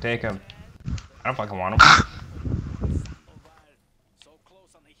 take him, take him. I don't fucking want him. So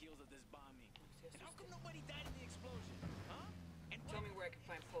close on the heels of this bombing. How come nobody died in the explosion? Huh? And Tell me where I can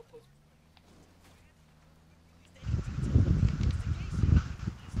find Pole Post.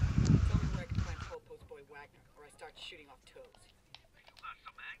 Tell me where I can find Pole Post Boy Wagner, or I start shooting off toes.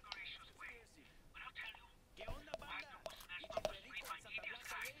 ¿Qué onda, banda?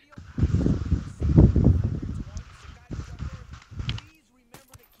 Please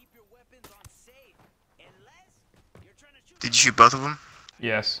remember to keep your weapons on safe. Unless you're trying to shoot. Did you shoot both of them?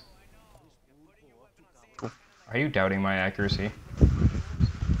 Yes. Cool. Are you doubting my accuracy?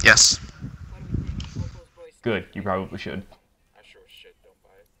 Yes. What do we think? Pole Post Boy. Good, you probably should. I sure as shit don't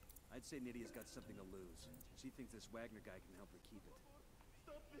buy it. I'd say Nydia's got something to lose. She thinks this Wagner guy can help her keep it.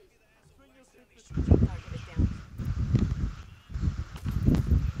 Target is down.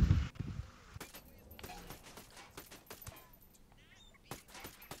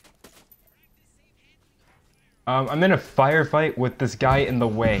 I'm in a firefight with this guy in the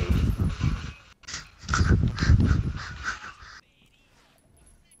way.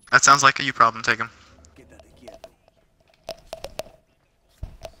 That sounds like a you problem. Take him.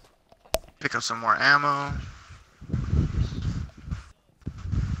 Pick up some more ammo.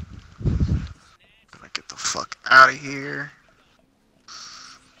 Gonna get the fuck out of here.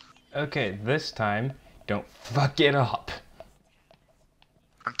 Okay, this time, don't fuck it up.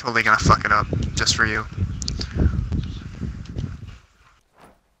 I'm totally gonna fuck it up just for you.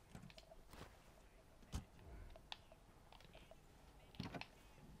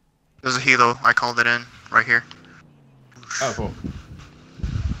 There's a helo. I called it in right here. Oh, cool.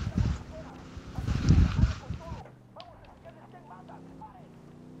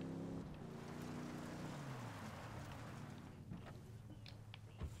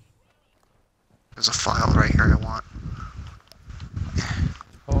 There's a file right here I want.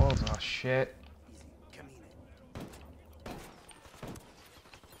 Oh, shit.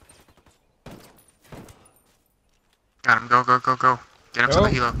 Got him. Go, go, go, go. Get him to Go. the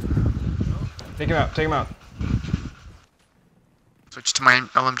helo. Take him out, take him out. Switch to my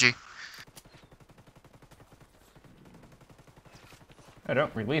LMG. I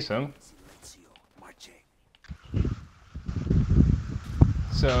don't release him.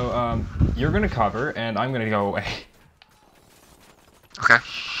 So, you're gonna cover, and I'm gonna go away. Okay.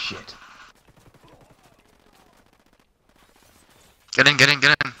 Shit. Get in, get in,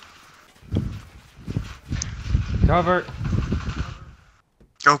 get in. Cover.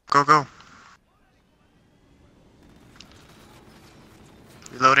 Go, go, go.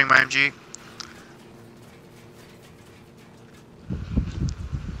 Reloading my MG.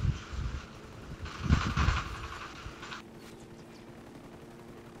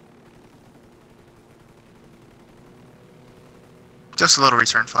 Just a little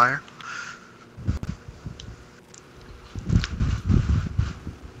return fire.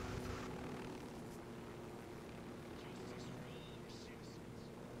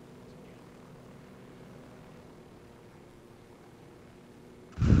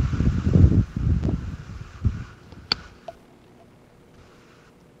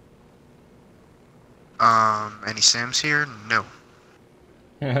 Any Sims here? No.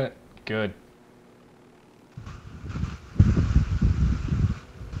 Good.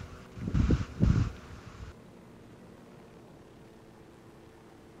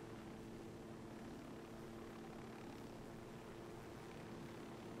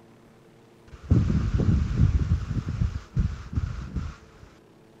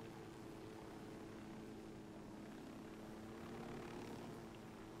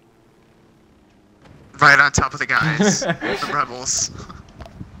 Right on top of the guys. The rebels.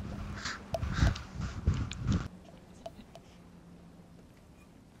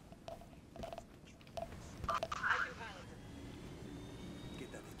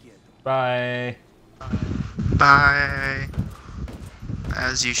 Bye. Bye.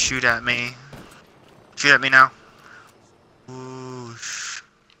 As you shoot at me. Shoot at me now. Whoosh.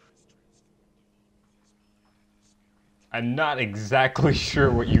 I'm not exactly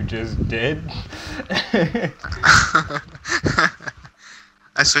sure what you just did.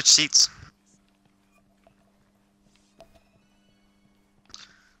 I switched seats.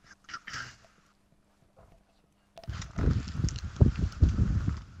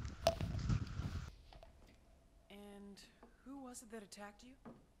 And who was it that attacked you?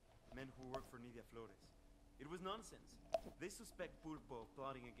 Men who work for Nidia Flores. It was nonsense. They suspect Pulpo of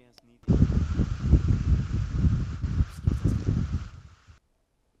plotting against Nidia.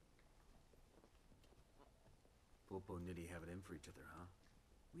 Pulpo and Nidia have it in for each other, huh?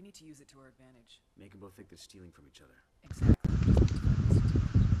 We need to use it to our advantage. Make them both think they're stealing from each other. Exactly.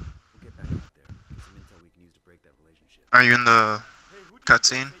 We'll get back out there. Get some intel we can use to break that relationship. Are you in the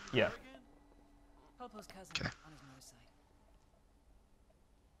cutscene? Yeah. Popo's cousin Okay. on his motorcycle.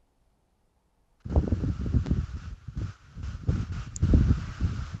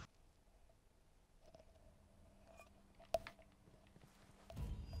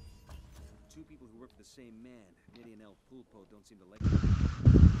 Two people who work for the same man, Nidia and El Pulpo, don't seem to like each other.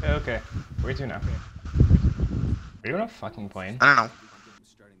 Okay. Where to now? Are you on a fucking plane? I don't know. We can get them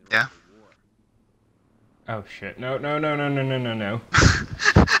starting their Yeah. own war. Oh shit. No, no, no, no, no, no, no, no.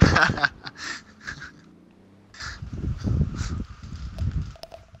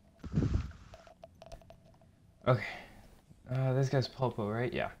 Okay. This guy's Pulpo,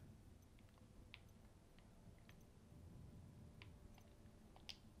 right? Yeah.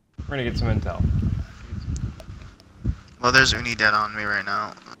 We're gonna get some intel. Well, there's Uni dead on me right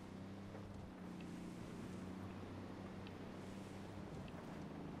now.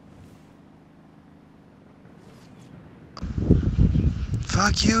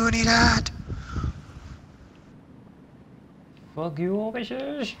 Fuck you, Unidad! Fuck you,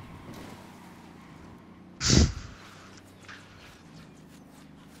 bitches!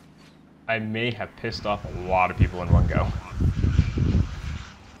 I may have pissed off a lot of people in one go.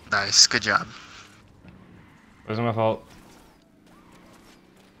 Nice, good job. It wasn't my fault.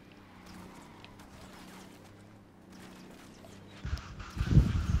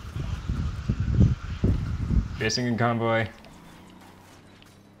 Chasing a convoy.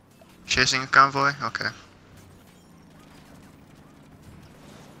 Chasing a convoy? Okay.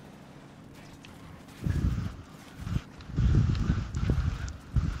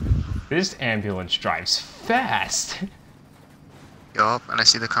 This ambulance drives fast. Yup, and I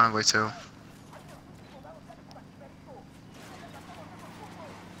see the convoy too.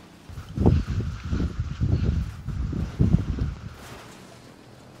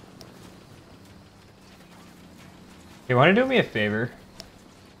 You want to do me a favor?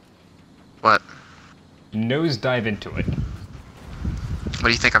 What? Nose dive into it. What do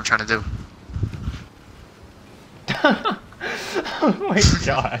you think I'm trying to do? Oh my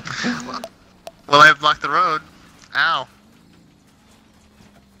god. Well, I've blocked the road. Ow.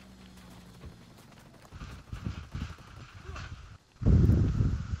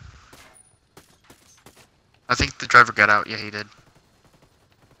 I think the driver got out. Yeah, he did.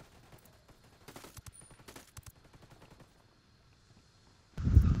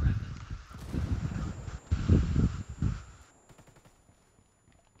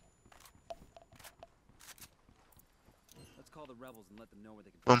 Let's call the rebels and let them know where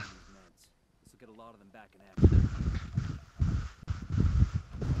they can Boom. find these meds. This will get a lot of them back in action.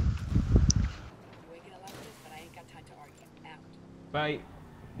 You ain't gonna like this, but I ain't got time to argue. Out. Bye.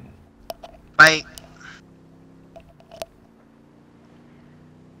 Bye.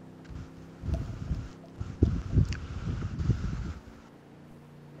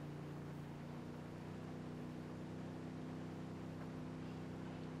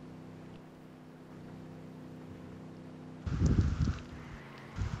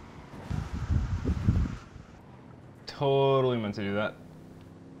 Totally meant to do that.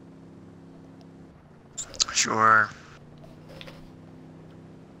 Sure.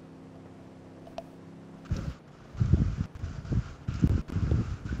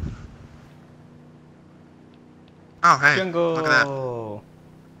 Oh, hey, Jungle. look at that.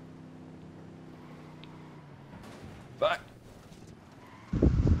 Fuck.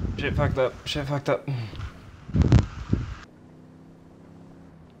 Shit fucked up. Shit fucked up.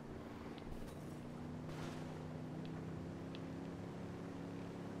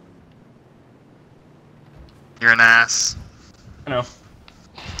 You're an ass. I know.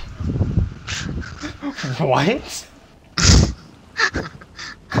 What?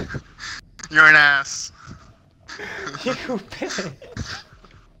 You're an ass. You bitch.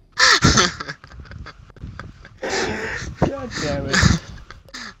 God damn it.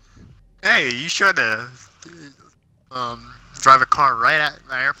 Hey, you should drive a car right at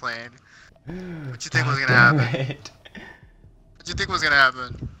my airplane. What you think was gonna happen? It. What you think was gonna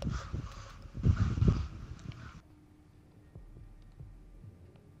happen?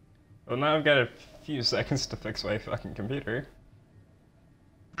 Well, now I've got a few seconds to fix my fucking computer.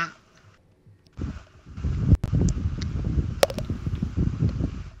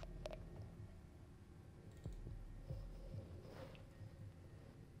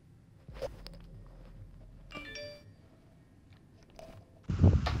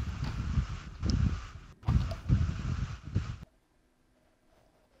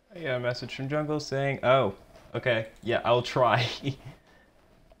 I got a message from Jungle saying, oh, okay, yeah, I'll try.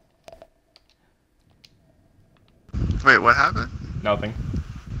 Wait, what happened? Nothing.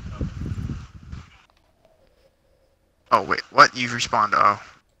 Oh, wait, what? You respawned? Oh.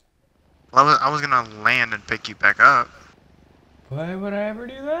 Well, I was gonna land and pick you back up. Why would I ever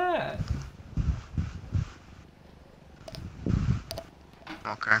do that?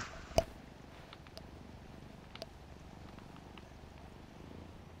 Okay.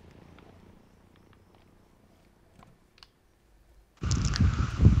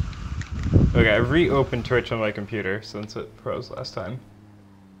 Okay, I reopened Twitch on my computer since it froze last time.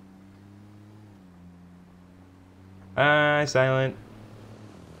 Hi, Silent.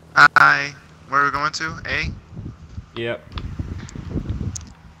 Hi. Where are we going to? A? Yep.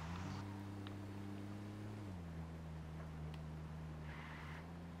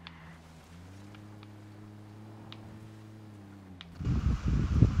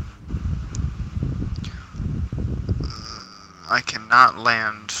 I cannot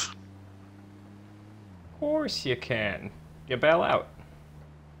land. Of course you can. You bail out.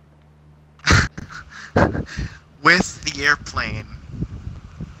 With the airplane.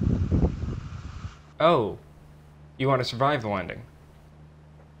 Oh. You want to survive the landing?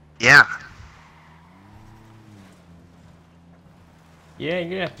 Yeah. Yeah, you're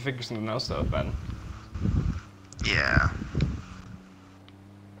gonna have to figure something else out then. Yeah.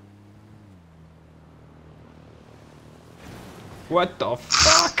 What the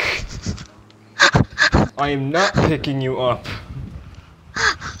fuck? I am not picking you up.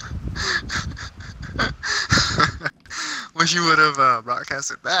 Wish you would have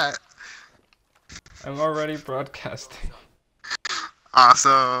broadcasted that. I'm already broadcasting.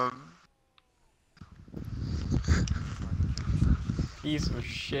 Awesome. Piece of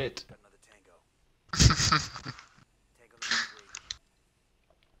shit. Got another tango. Tango number 3.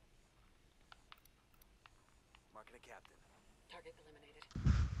 Marking a captain. Target eliminated.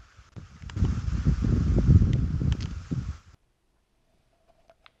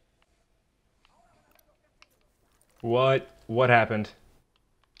 What? What happened?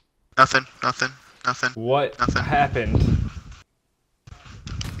 Nothing. Nothing. Nothing. What Nothing. happened?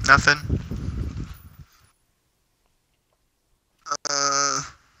 Nothing.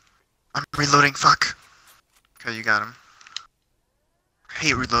 I'm reloading. Fuck. Okay, you got him. I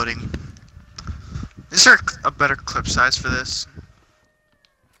hate reloading. Is there a better clip size for this?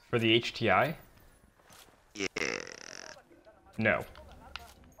 For the HTI? Yeah. No.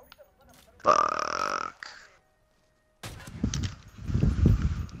 Fuck.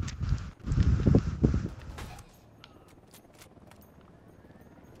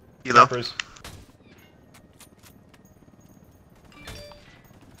 Hilo. Choppers.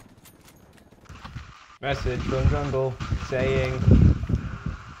 Message from Jungle saying...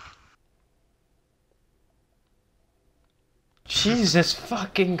 Jesus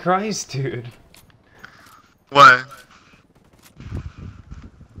fucking Christ, dude. What?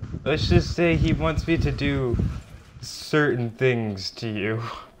 Let's just say he wants me to do certain things to you.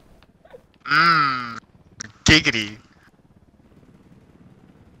 Mmm. Giggity.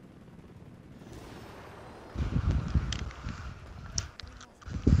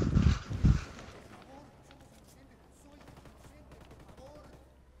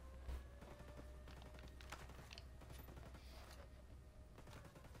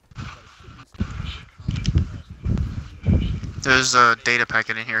 There's a data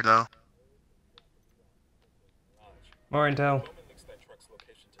packet in here, though. More intel.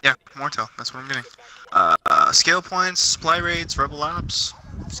 Yeah, more intel. That's what I'm getting. Scale points, supply rates, rebel ops.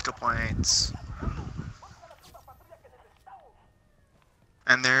 Skill points.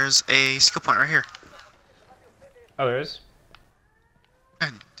 And there's a skill point right here. Oh, there is?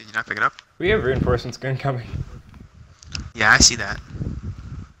 Did you not pick it up? We have reinforcements incoming. Yeah, I see that.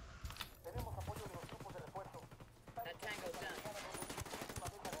 That tango's done.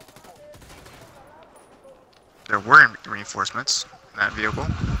 There were reinforcements in that vehicle.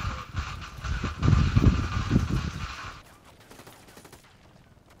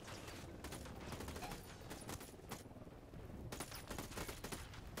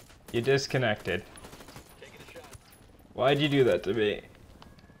 You disconnected. Why'd you do that to me?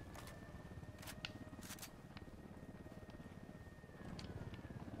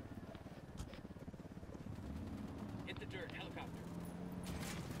 Hit the dirt, helicopter.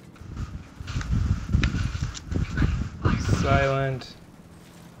 Silent.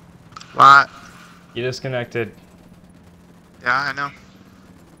 What? You disconnected. Yeah, I know.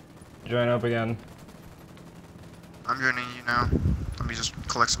 Join up again. I'm joining you now. Let me just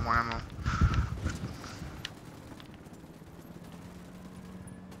collect some more ammo.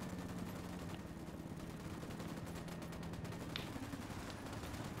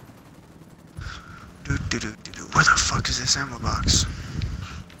 Where the fuck is this ammo box?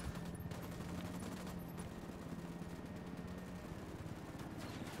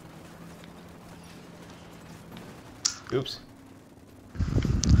 Oops.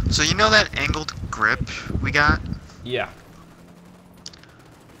 So you know that angled grip we got? Yeah.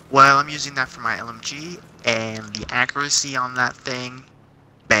 Well, I'm using that for my LMG, and the accuracy on that thing,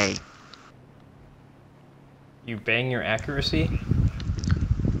 bae. You bang your accuracy?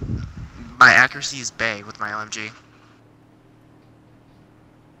 My accuracy is bae with my LMG.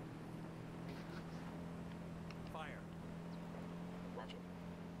 Fire. Roger.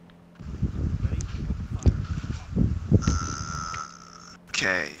 Ready? Fire.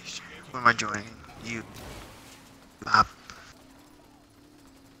 Okay, what am I doing? You... Bop.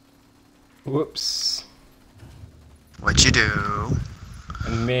 Whoops. What you do? I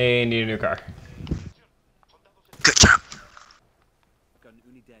may need a new car. Good job. Got an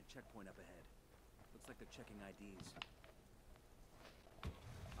Unidad checkpoint up ahead. Looks like they're checking IDs.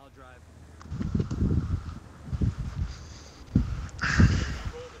 I'll drive.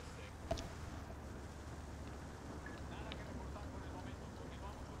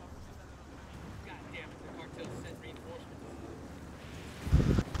 God damn it, the cartel sent reinforcements.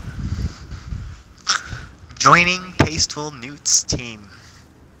 Joining Tasteful Newt's team.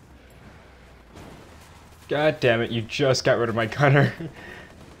 God damn it, you just got rid of my gunner.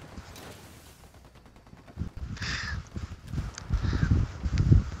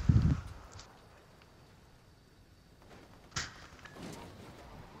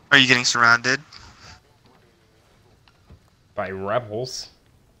 Are you getting surrounded? By rebels.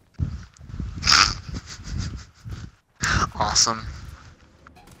 Awesome.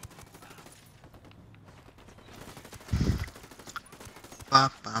 Bum,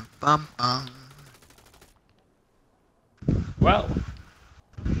 bum, bum, bum. Well,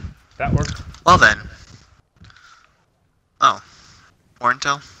 that worked. Well then. Oh. More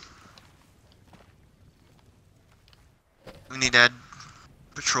intel? We need to add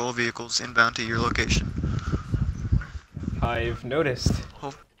patrol vehicles inbound to your location. I've noticed.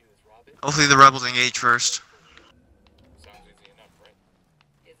 Hopefully the rebels engage first. Sounds easy enough, right?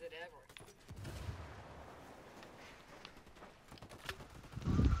 Is it ever?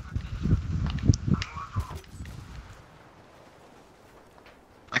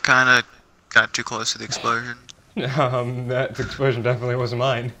 I kinda got too close to the explosion. That explosion definitely wasn't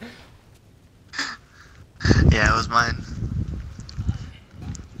mine. Yeah, it was mine.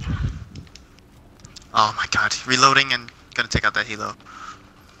 Oh my god. Reloading and gonna take out that helo.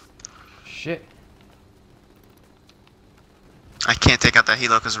 Shit. I can't take out that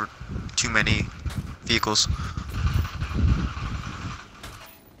helo because there were too many vehicles.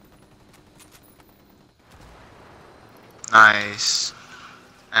 Nice.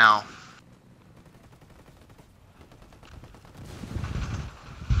 Ow.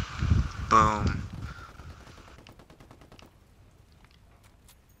 Boom.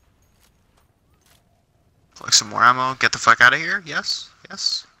 Collect some more ammo. Get the fuck out of here. Yes.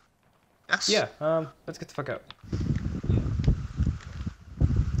 Yes. Yes. Yeah, let's get the fuck out.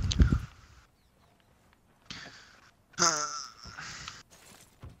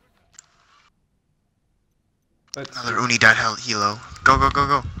 Let's Another Unidad helo. Go, go, go,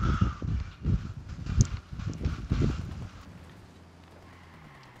 go.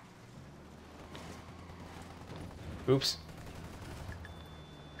 Oops.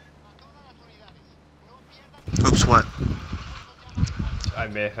 Oops, what? I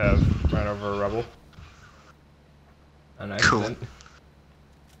may have run over a rebel. An Cool. accident.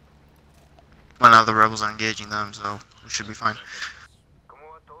 Well, now the rebels are engaging them, so we should be fine.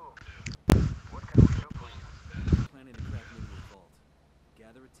 Planning to crack into a vault.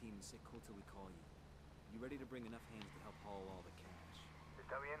 Gather a team and sit cool till we call you. You ready to bring enough hands to help haul all the cash?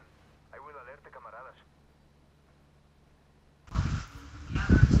 Está bien. I will alerte, camaradas.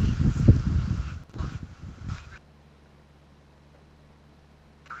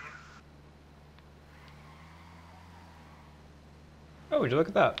 Oh, would you look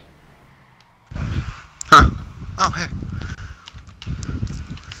at that? Huh. Oh, hey.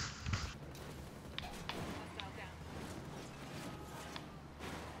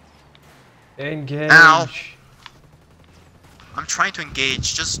 Engage. Ow. I'm trying to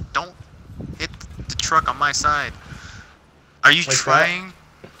engage, just don't hit the truck on my side. Are you Like trying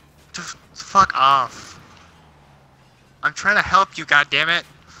to fuck off? I'm trying to help you, goddammit.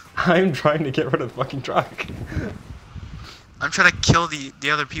 I'm trying to get rid of the fucking truck. I'm trying to kill the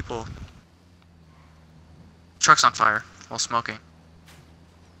other people. Truck's on fire while smoking.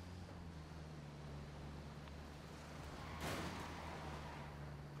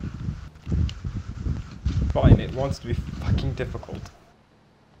 Fine, it wants to be fucking difficult.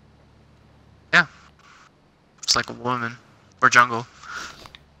 Yeah. It's like a woman. Or jungle.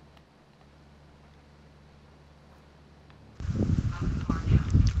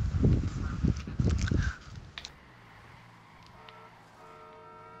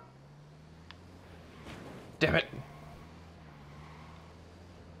 Damn it.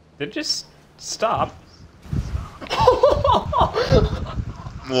 Did it just stop?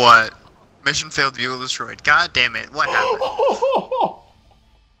 What? Mission failed, vehicle destroyed. God damn it, what happened?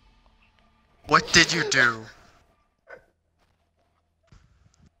 What did you do?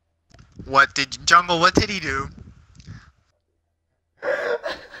 What did Jungle, what did he do?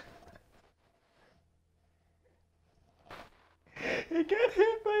 He got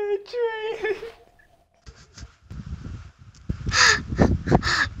hit by a train.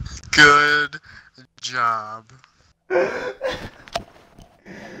 Good job.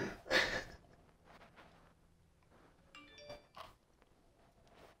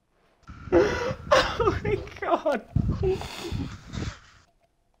 Oh my god.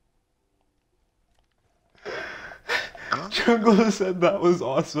 Huh? Jungle said that was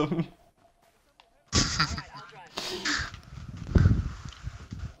awesome.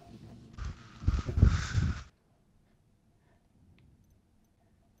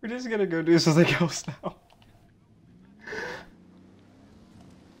 We're just gonna go do something else now.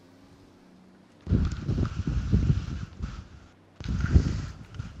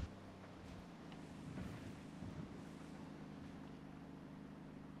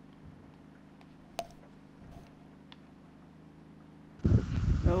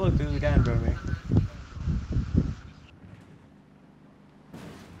 Oh look, there's a guy in front of me.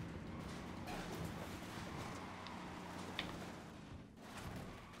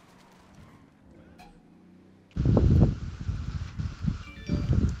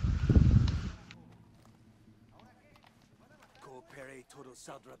 Coopere todo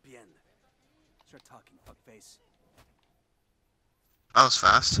saldrá bien. Start talking, fuckface. That was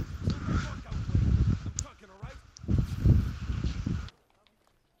fast. I'm talking, alright?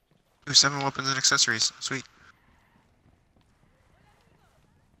 Ooh, 7 weapons and accessories. Sweet.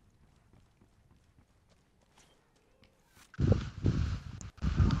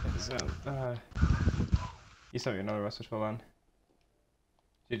 So, you sent me another message, hold on.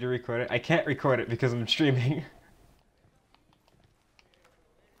 Did you record it? I can't record it because I'm streaming.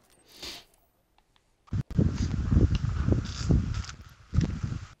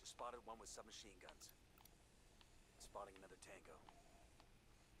 Just spotted one with submachine guns. Spotting another tango.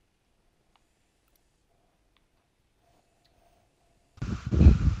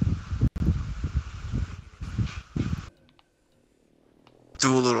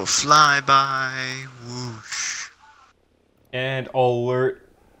 Do a little flyby. Whoosh. And alert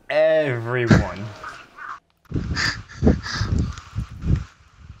everyone.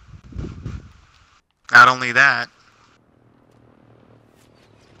 Not only that.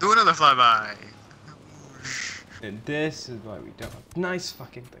 Do another flyby. Whoosh. And this is why we don't have nice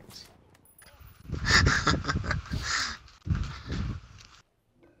fucking things.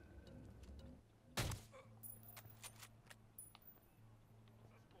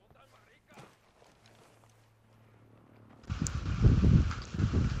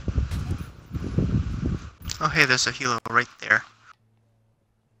 Oh hey, there's a helo right there.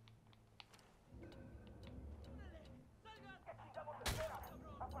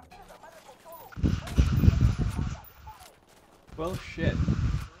 Well, shit.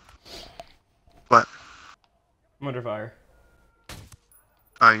 What? I'm under fire.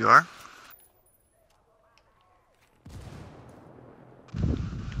 Oh, you are?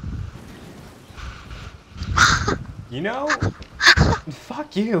 You know?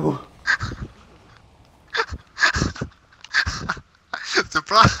 Fuck you.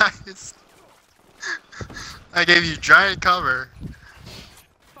 Surprise! I gave you giant cover.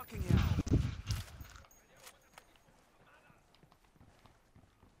 Fucking hell.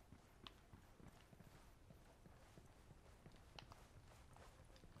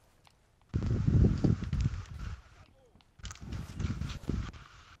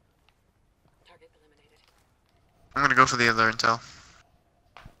 Target eliminated. I'm gonna go for the other intel.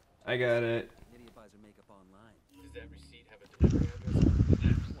 I got it. Idiot buys her makeup online. Does that receipt have a delivery address?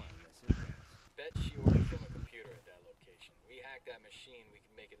 Why, yes it does. Bet she ordered from a computer at that location. We hack that machine, we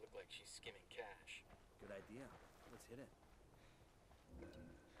can make it look like she's skimming cash. Good idea. Let's hit it.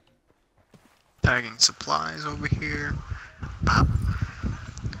 Tagging supplies over here. Pop.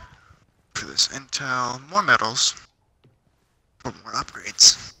 For this intel, more metals. For more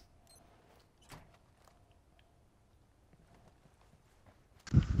upgrades.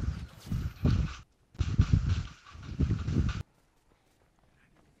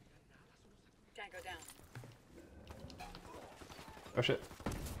 Tango down. Oh shit.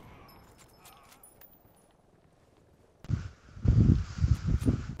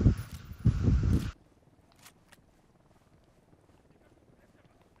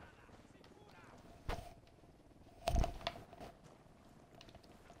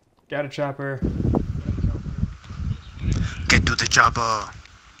 Got a chopper. Get to the chopper.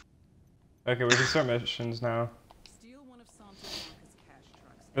 Okay, we can start missions now. Steal one of Santa Monica's cash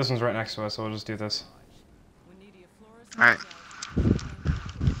trucks. This one's right next to us, so we'll just do this. When Nidia Flores Alright. comes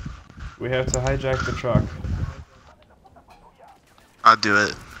out, We have to hijack the truck. I'll do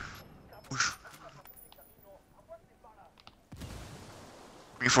it. Oof.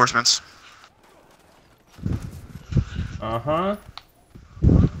 Reinforcements. Uh-huh.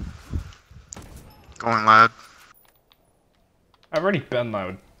 Going loud. I've already been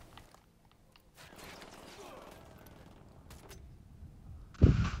loud.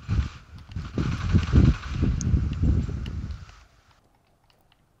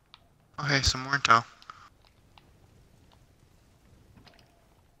 Oh hey, some more intel.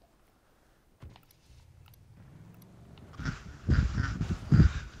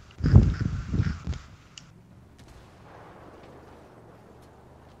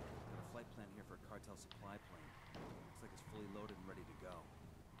 Flight plan here for a cartel supply plane. Looks like it's fully loaded and ready to go.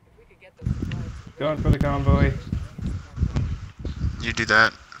 If we could get those supplies to the Going for the convoy. You do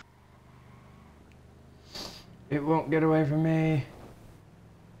that. It won't get away from me.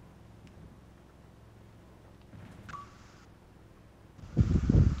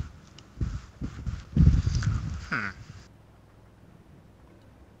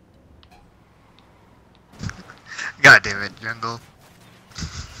 God damn it, jungle.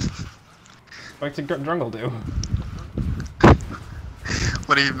 What's the jungle do?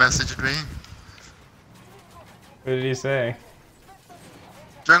 What have you messaged me? What did he say?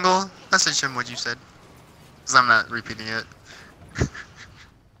 Jungle, message him what you said. Cause I'm not repeating it.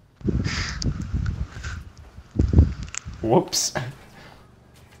 Whoops.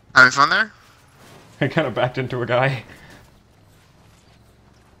 Having fun there? I kind of backed into a guy.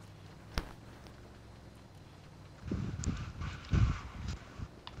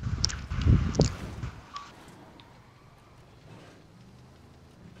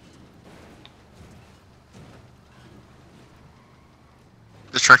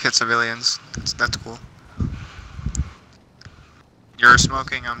 The truck hit civilians. That's cool. You're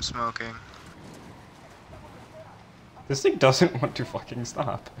smoking, I'm smoking. This thing doesn't want to fucking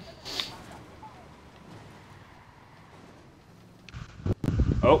stop.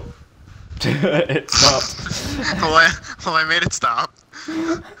 Oh. It stopped. well, I made it stop.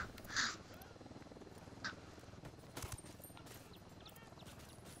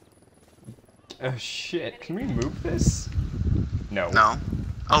 Oh shit, can we move this? No. No.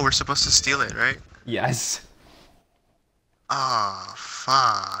 Oh, we're supposed to steal it, right? Yes. Oh,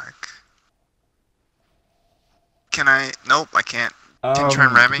 fuck. Can I? Nope, I can't. Can you try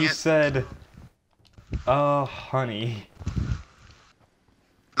ramming he it? said, oh, honey.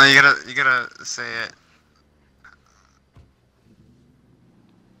 No, you gotta say it.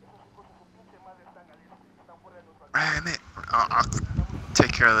 Ram it. I'll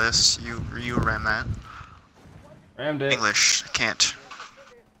take care of this. You ram that. Rammed it. English. I can't.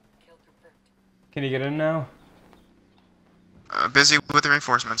 kill confirmed. Can you get in now? Busy with the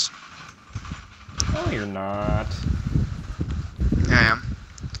reinforcements. Oh, you're not. Yeah, I am.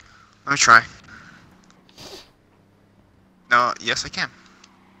 Let me try. No, yes I can.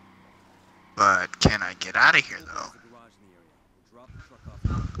 But can I get out of here though? There's a garage in the area. We'll drop the truck off.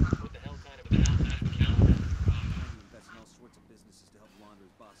 What the hell kind of an outfit is the job? He invests in all sorts of businesses to help launder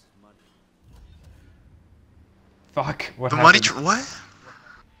his boss's money. Fuck, what The happened? money what?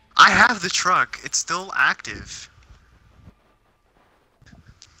 I have the truck. It's still active.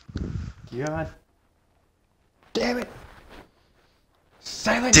 God. Damn it!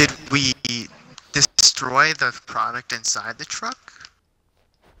 Silent! Did we destroy the product inside the truck?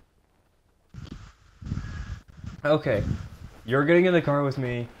 Okay. You're getting in the car with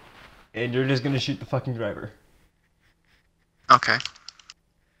me, and you're just gonna shoot the fucking driver. Okay.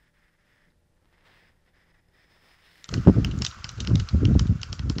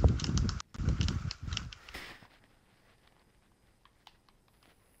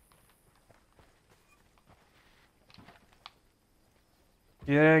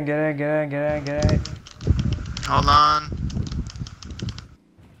 Get in, get in, get in, get in, get in. Hold on.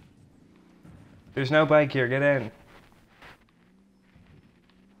 There's no bike here, get in.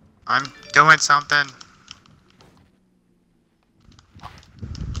 I'm doing something.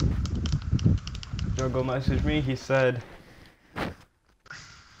 Jungle messaged me, he said,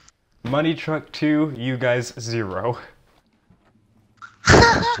 Money truck 2, you guys 0.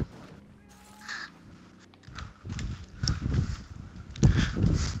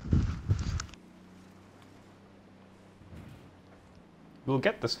 We'll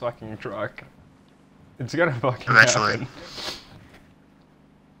get this fucking truck. It's gonna fucking Eventually. happen.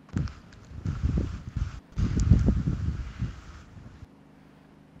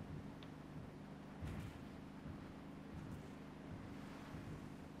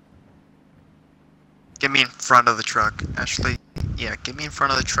 Get me in front of the truck. Actually, yeah, get me in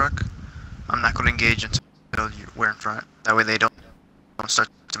front of the truck. I'm not going to engage until we're in front. That way they don't start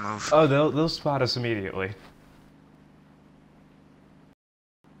to move. Oh, they'll spot us immediately.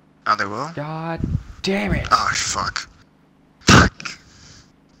 Oh, they will? God damn it! Oh, fuck. Fuck.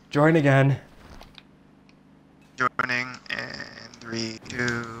 Join again. Joining in 3, 2,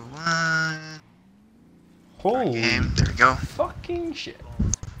 1. Holy Game. There we go. fucking shit.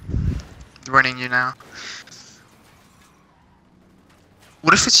 Joining you now.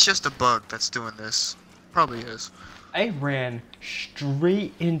 What if it's just a bug that's doing this? Probably is. I ran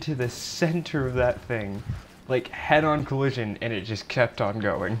straight into the center of that thing. Like head-on collision, and it just kept on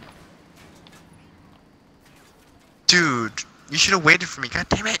going. Dude, you should have waited for me. God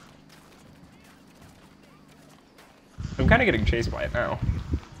damn it. I'm kind of getting chased by it now.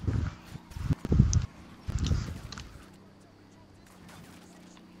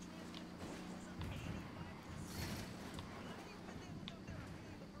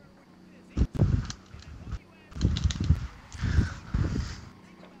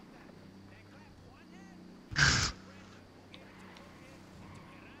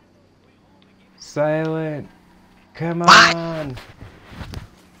 Silent. Come What? on.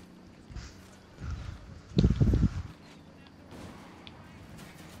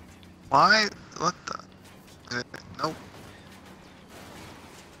 Why? What the? Nope.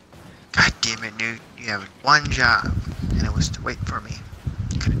 God damn it, Newt. You have one job, and it was to wait for me.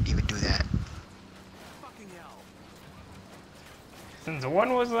 You couldn't even do that. Fucking hell. Since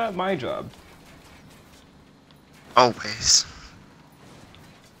when was that my job? Always.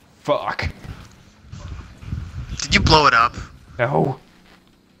 Fuck. Did you blow it up? No.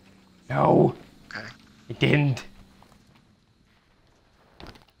 No. Okay. It didn't.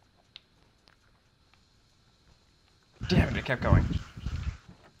 Damn it, it kept going.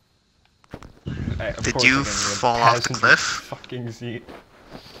 Of Did course you I'm in the fall off the passenger cliff? Fucking seat.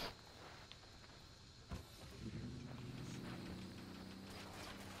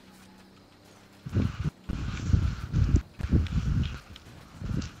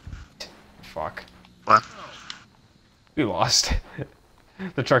 Fuck. What? We lost.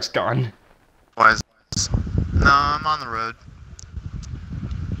 The truck's gone. Why is this? No, I'm on the road.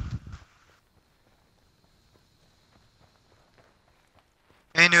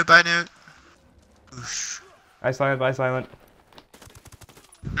 Hey, Newt, bye, Newt. Oosh. Bye, Silent. Bye, Silent.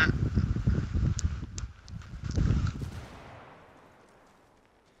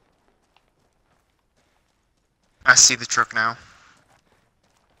 I see the truck now.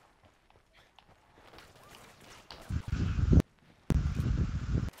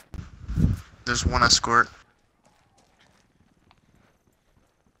 There's one escort.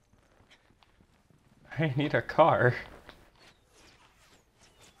 I need a car.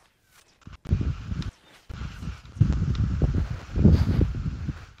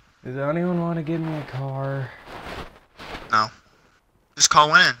 Does anyone want to give me a car? No. Just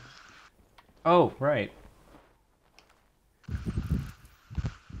call in. Oh, right. I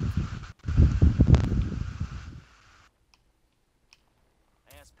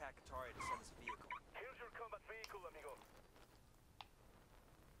asked Pacatari to send us a vehicle. Here's your combat vehicle, amigo.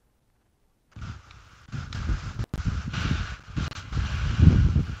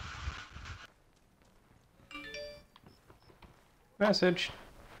 Message.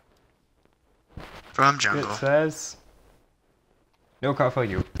 From It jungle. says, no call for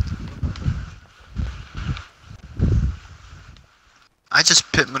you. I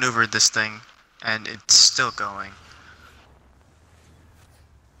just pit maneuvered this thing, and it's still going.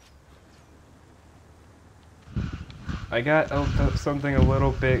 I got something a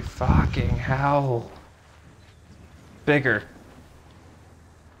little bit fucking hell. Bigger.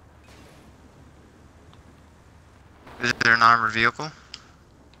 Is there an armored vehicle?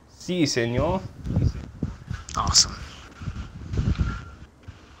 Si, senor. Awesome.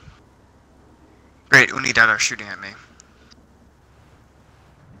 Great, Unidad are shooting at me.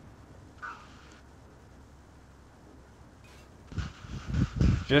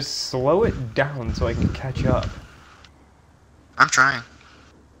 Just slow it down so I can catch up. I'm trying.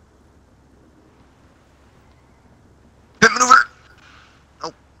 Pit maneuver!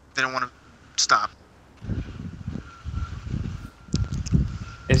 Oh, they don't want to stop.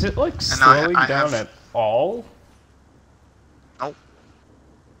 Is it like And now slowing I down have- at all? Nope.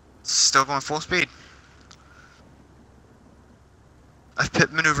 Still going full speed. I've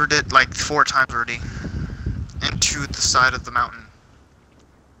pit maneuvered it like 4 times already. Into the side of the mountain.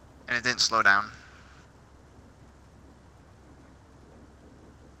 And it didn't slow down.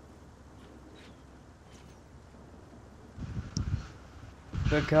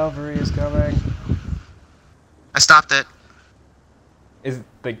 The cavalry is coming. I stopped it. Is it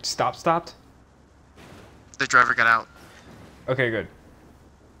like stopped? The driver got out. Okay, good.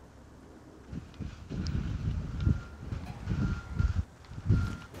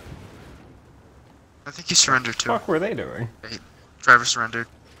 I think he surrendered too. Fuck were they doing? Driver surrendered.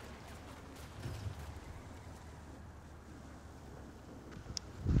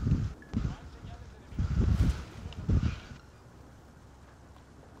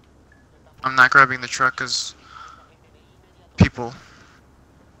 I'm not grabbing the truck because people.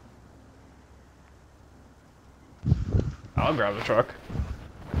 I'll grab the truck.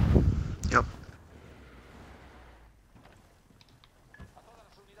 Yep. Let's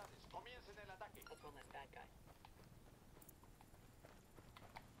run this bad guy.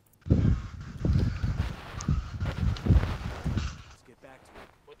 Let's get back to it.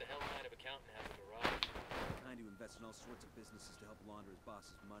 What the hell kind of accountant has a garage? The kind who invests in all sorts of businesses to help launder his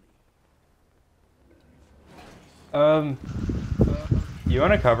boss's money. You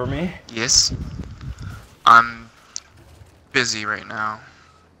wanna cover me? Yes. I'm busy right now.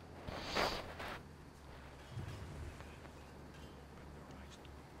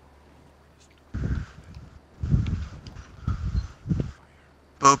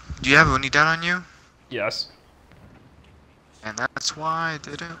 Bob, do you have Unidad on you? Yes. And that's why I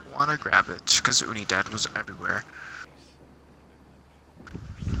didn't want to grab it, because Unidad was everywhere.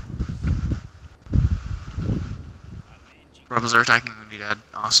 Rebels are attacking Unidad.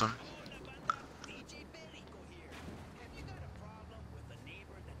 Awesome.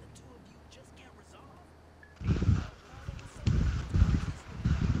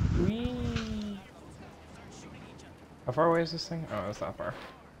 Whee! How far away is this thing? Oh, it's not far.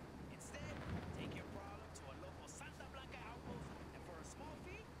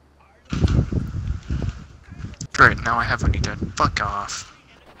 Great, now I have Unidad. Fuck off.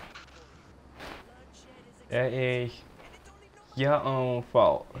 That is your own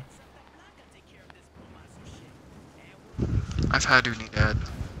fault. I've had Unidad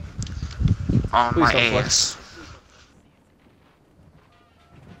on Please my don't flex. ass.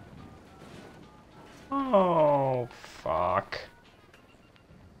 Oh, fuck.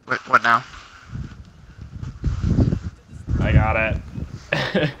 Wait, what now? I got it.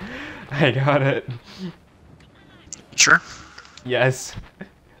 I got it. You sure? Yes.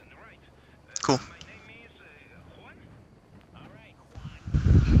 Cool.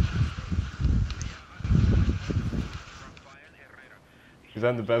 Because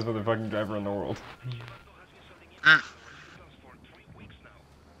I'm the best motherfucking driver in the world. Mm.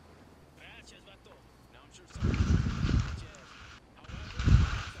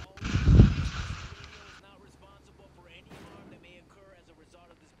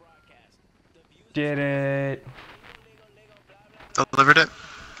 Did it. Delivered it.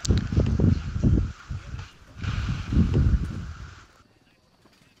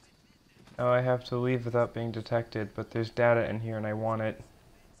 Oh, I have to leave without being detected, but there's data in here and I want it.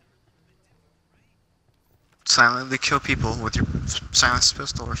 Silently kill people with your silenced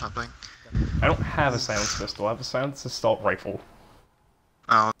pistol or something. I don't have a silenced pistol, I have a silenced assault rifle.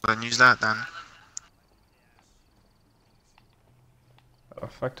 Oh, then use that then. How the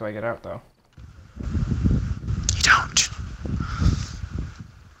fuck do I get out, though? You don't.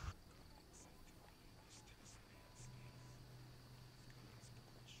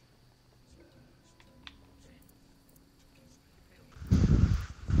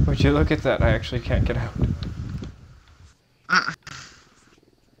 Would you look at that? I actually can't get out.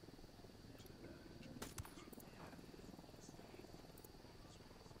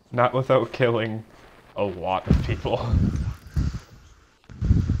 Not without killing a lot of people.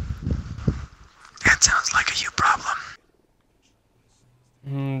 That sounds like a you problem.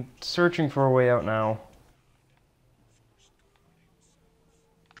 Searching for a way out now.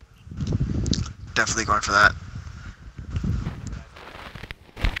 Definitely going for that.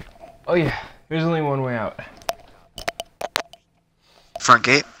 Oh yeah, there's only one way out. Front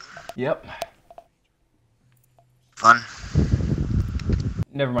gate? Yep. Fun.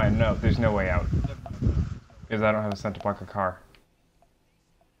 Never mind, no, there's no way out. Because I don't have a cent to park a car.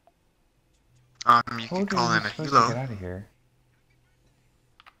 You can call in a Get helo. out of here.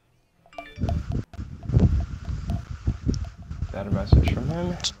 Is that a message from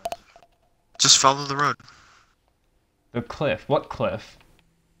him? Just follow the road. The cliff. What cliff?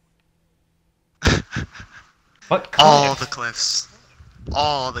 What cliff? All the cliffs.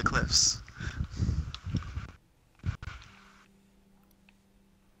 All the cliffs.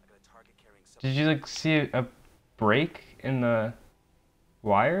 Did you like see a break in the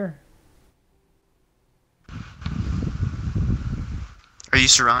wire? Are you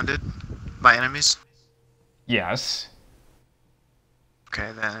surrounded by enemies? Yes.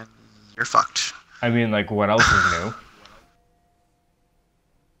 Okay, then you're fucked. I mean, like, what else is new?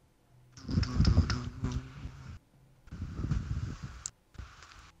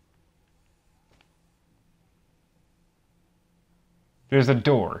 There's a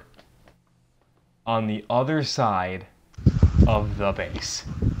door on the other side of the base.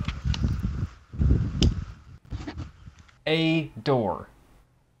 A door.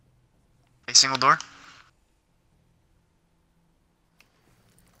 A single door?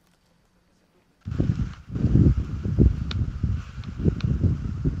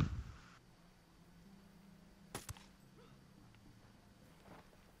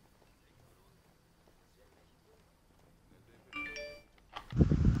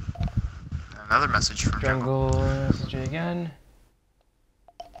 Another message from Jungle. Jungle message again.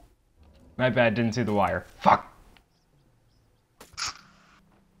 My bad, didn't see the wire. Fuck!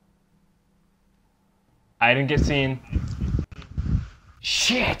 I didn't get seen.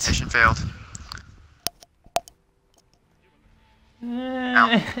 Shit! Mission failed.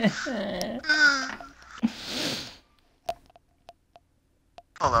 Ow.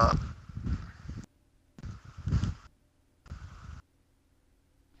 Hold up.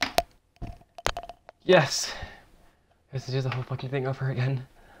 Yes! I have to do the whole fucking thing over again.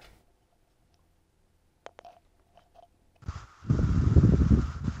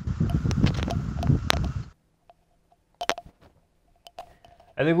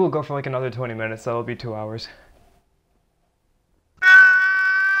 I think we'll go for like another 20 minutes, that'll be 2 hours.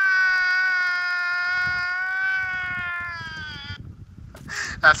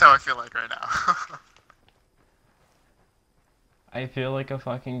 That's how I feel like right now. I feel like a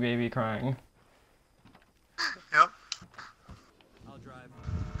fucking baby crying. Yep. I'll drive.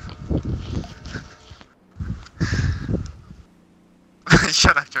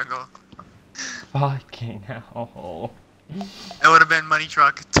 Shut up, Jungle. Fucking hell. It would have been Money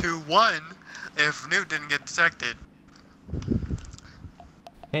Truck 2-1 if Newt didn't get detected.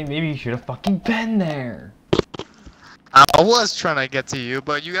 Hey, maybe you should have fucking been there. I was trying to get to you,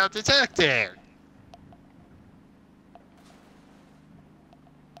 but you got detected.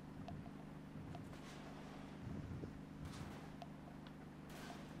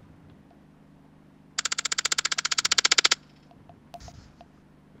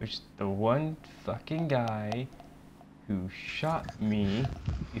 Which the one fucking guy who shot me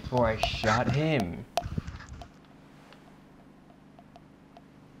before I shot him.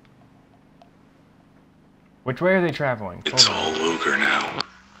 Which way are they traveling? It's all Luger now.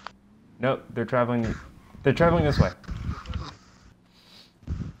 Nope, they're traveling this way.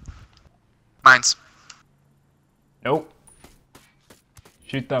 Mines. Nope.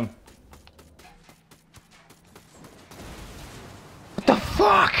 Shoot them. What the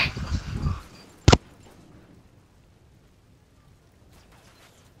fuck?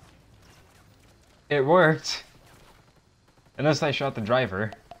 It worked. Unless I shot the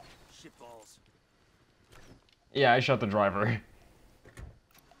driver. Shit balls. Yeah, I shot the driver.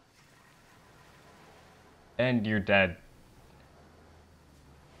 And you're dead.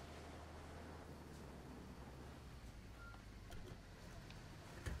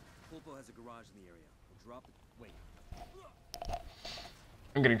 Pulpo has a garage in the area. We'll drop it. Wait.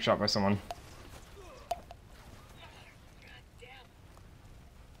 I'm getting shot by someone.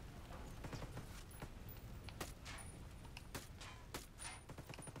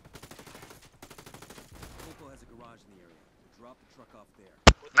 Pulpo has a garage in the area. We'll drop the truck off there.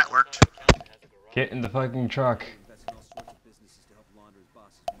 That worked. Get in the fucking truck. We're investing in all sorts of businesses to help launder his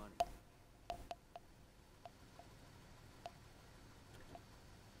boss's money.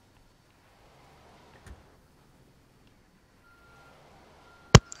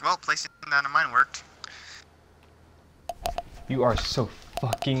 Well, placing down a mine worked. You are so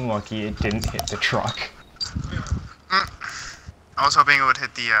fucking lucky it didn't hit the truck. I was hoping it would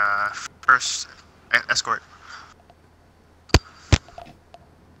hit the first escort.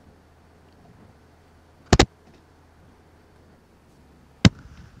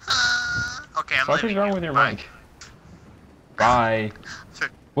 Okay, I'm What is leaving wrong you. with your Bye. mic? Bye.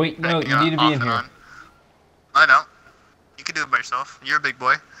 Wait, no, you need to be in here. I know. You can do it by yourself. You're a big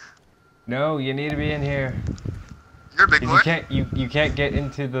boy. No, you need to be in here. You're a big boy. You can't get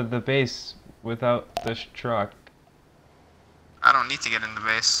into the base without this truck. I don't need to get in the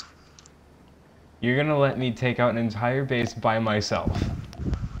base. You're gonna let me take out an entire base by myself.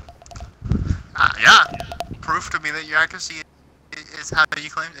 Yeah. Proof to me that your accuracy is how you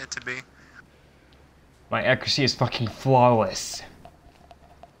claimed it to be. My accuracy is fucking flawless.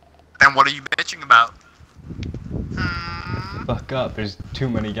 Then what are you bitching about? Fuck up, there's too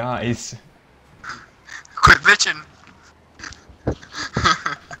many guys. Quit bitching.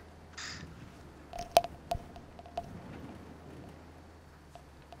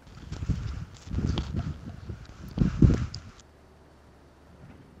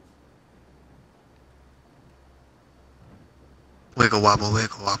 Wiggle wobble,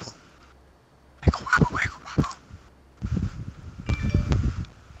 wiggle wobble. Wiggle wobble, wiggle wobble.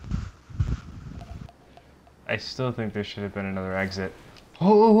 I still think there should have been another exit.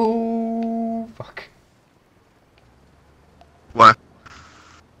 Oh, fuck. What?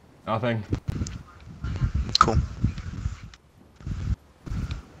 Nothing. Cool.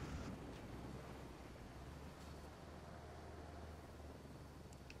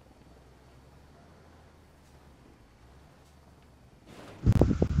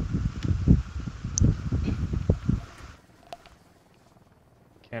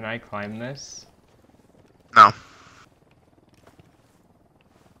 Can I climb this? No.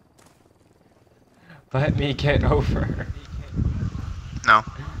 Let me get over. No.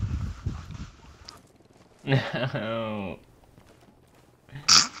 No.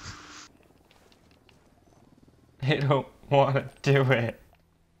 I don't want to do it.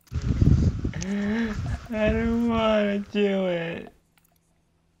 I don't want to do it.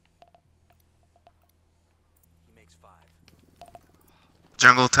 He makes 5.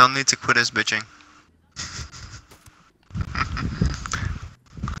 Jungle, tell me to quit his bitching.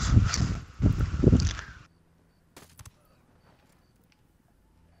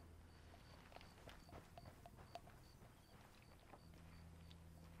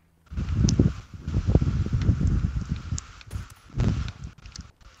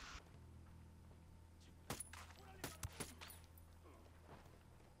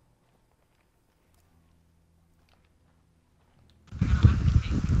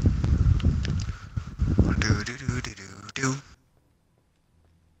 Do do do do do do.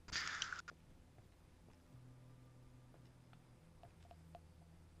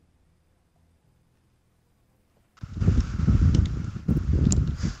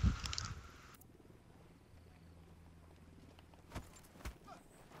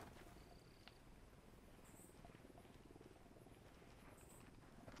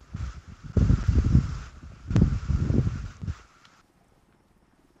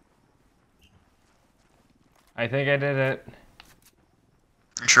 I think I did it.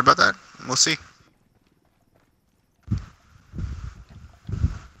 You sure about that? We'll see.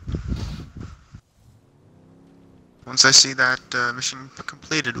 Once I see that mission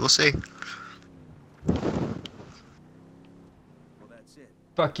completed, we'll see. Well, that's it.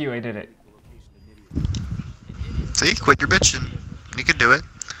 Fuck you, I did it. The location of Nidia. See? Quit your bitching. You can do it.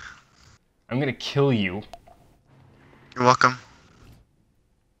 I'm gonna kill you. You're welcome.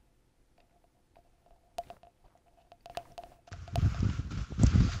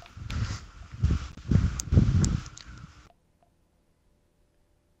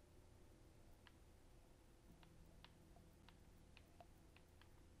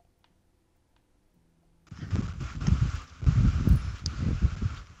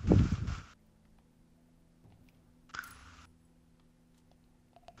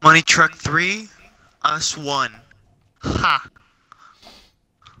 Money Truck 3, us 1. Ha!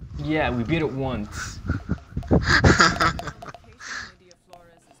 Yeah, we beat it once. Location Lydia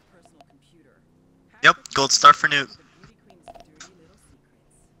Flores' personal computer. Yep, gold star for Newt. The beauty queen's dirty little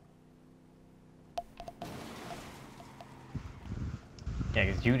secrets.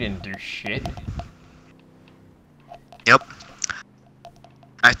 Yeah, cause you didn't do shit. Yep.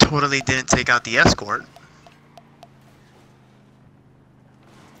 I totally didn't take out the escort.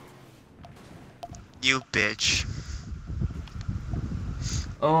 You bitch.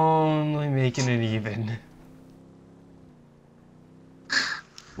 Only making it even.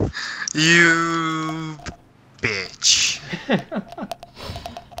 You bitch.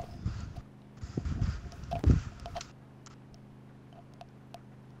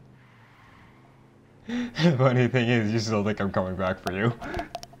 Funny thing is, you still think I'm coming back for you.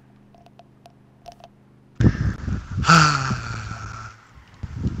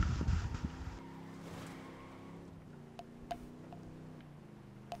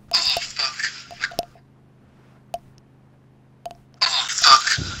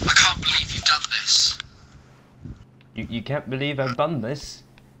 I can't believe you've done this. You can't believe I've done this?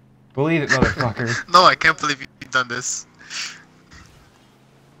 Believe it, motherfucker. No, I can't believe you've done this.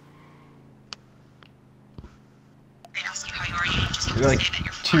 They ask you how you are, you just have You're to like say that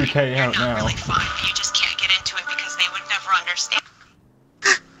you're fine. 2K out You're not now. really fine. You just can't get into it because they would never understand.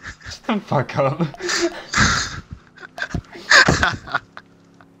 Shut the fuck up.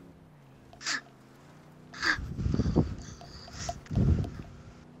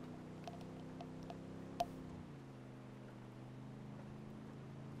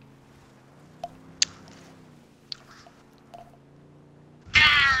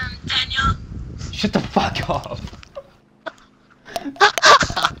 Daniel. Shut the fuck up.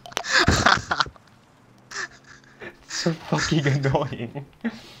 It's so fucking annoying.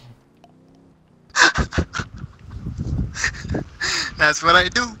 That's what I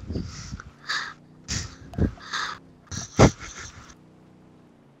do.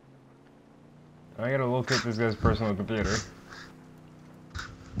 I gotta locate this guy's personal computer.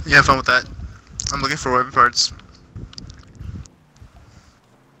 You have fun with that. I'm looking for weapon parts.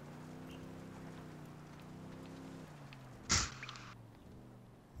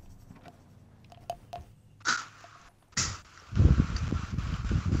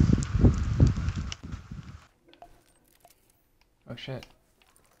 Oh shit.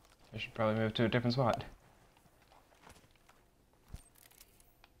 I should probably move to a different spot.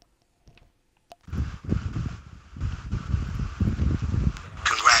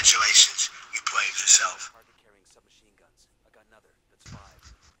 Congratulations, you played yourself. Target carrying submachine guns. I got another. That's 5.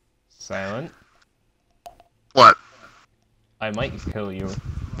 Silent. What? I might kill you.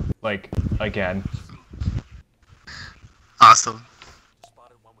 Like, again. Awesome.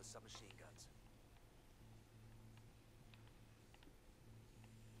 Spotted one with submachine guns.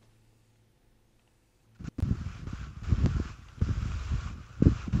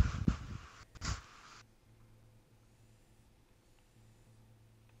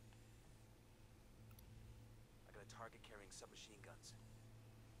 I got a target carrying submachine guns.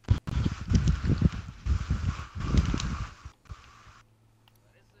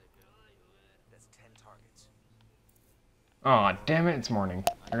 That's 10 targets. Aw, damn it, it's morning.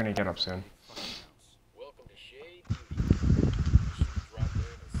 You're gonna get up soon. Welcome to Shade Duty. Should drop in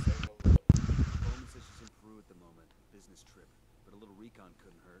and say hello. Bowman says she's in Peru at the moment. Business trip. But a little recon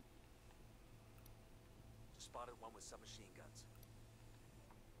couldn't hurt. Just spotted one with submachine guns.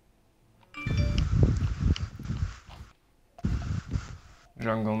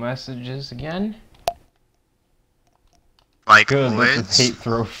 Jungle messages again? Like Good, let the woods? hate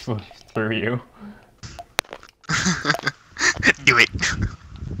throw through you. Do it.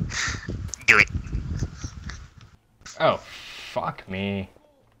 Do it. Oh, fuck me.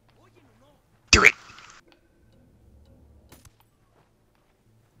 Do it.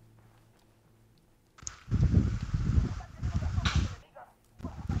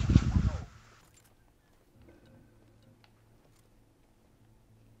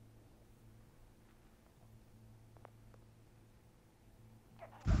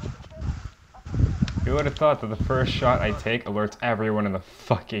 Who would have thought that the first shot I take alerts everyone in the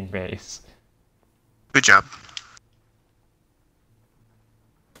fucking base? Good job.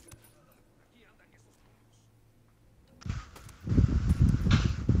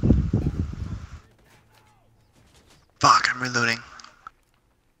 Fuck, I'm reloading.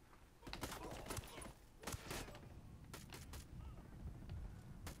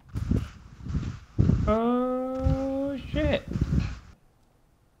 Oh shit.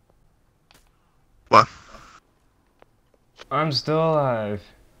 What? I'm still alive.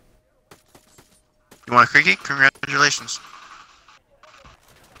 You want a cookie? Congratulations.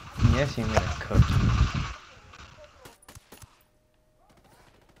 Yes, you made a cookie.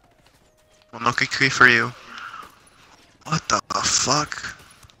 Well, no cookie for you. What the fuck?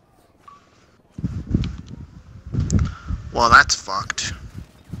 Well, that's fucked.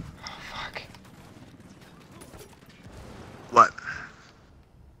 Oh, fuck. What?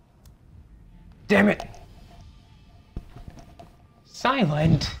 Damn it!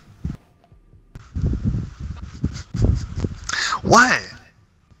 Silent! What?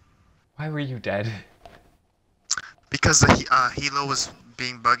 Why were you dead? Because the helo was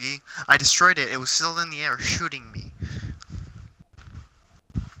being buggy. I destroyed it. It was still in the air shooting me.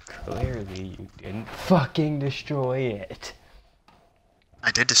 Clearly you didn't fucking destroy it.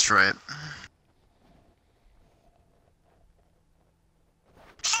 I did destroy it.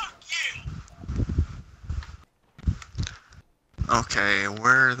 Okay,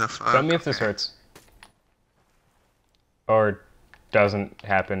 where the fuck? Tell me if this hurts. Or doesn't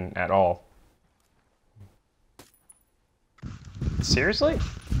happen at all. Seriously?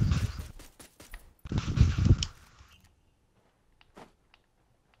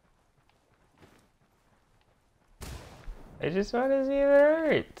 I just want to see if it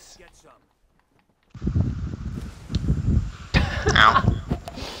hurts. Get some. Ow.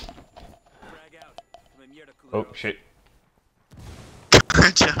 Drag out. From here to Oh Culeros. shit.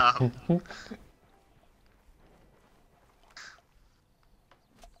 Good job.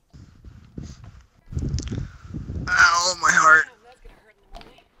 Ow, my heart. That's gonna hurt in the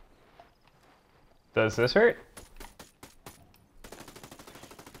morning. Does this hurt?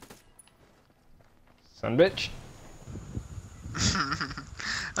 Son bitch.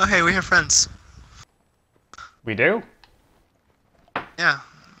 Oh, hey, we have friends. We do? Yeah,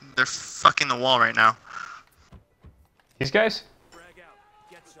 they're fucking the wall right now. These guys? Drag out.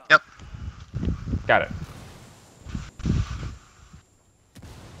 Get some. Yep. Got it.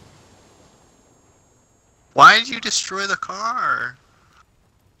 Why did you destroy the car?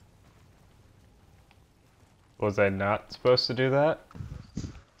 Was I not supposed to do that?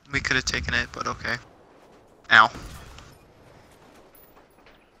 We could have taken it, but okay. Ow.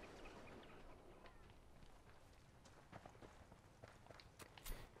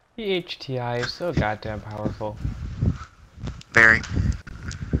 The HTI is so goddamn powerful. Very.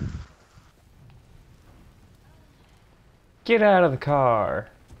 Get out of the car!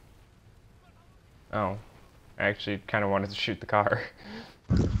 Oh. I actually kind of wanted to shoot the car.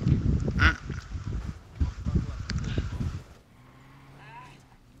 Mm.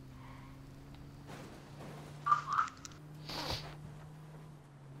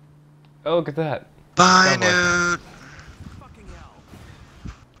 Oh, look at that. Bye, Convoy. Newt. Fucking hell.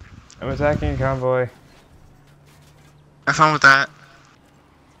 I'm attacking a convoy. Have fun with that.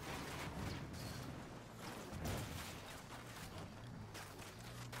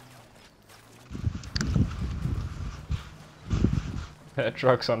 That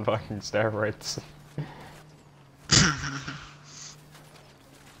truck's on fucking steroids.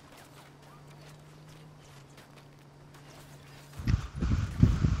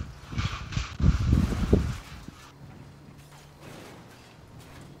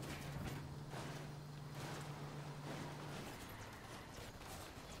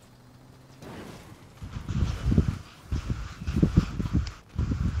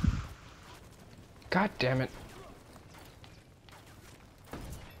 God damn it.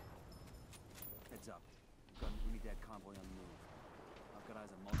 Heads up. We need that convoy on the move. I've got eyes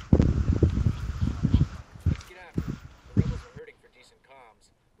on multiple. Let's get after it. The rebels are hurting for decent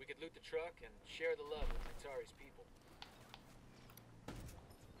comms. We could loot the truck and share the love with Atari's people.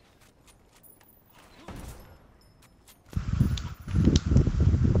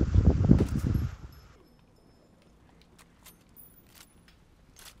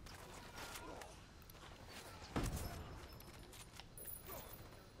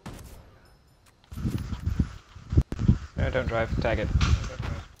 No, don't drive. Tag it.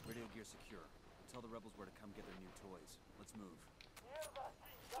 Radio gear secure. Tell the rebels where to come get their new toys. Let's move.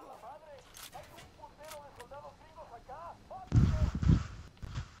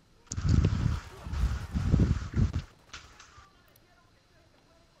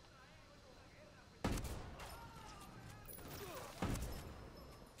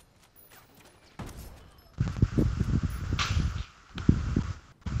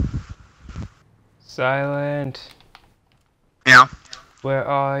 Silent. Yeah. Where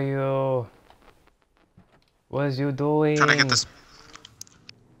are you? What you doing? Trying to get this.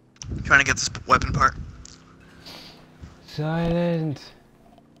 Trying to get this weapon part. Silent.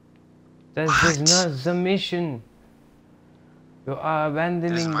 This is What? not the mission. You are It is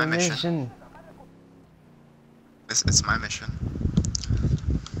abandoning my the mission. mission. It's my mission.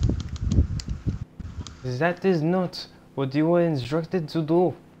 That is not what you were instructed to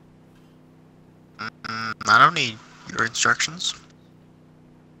do. I don't need your instructions.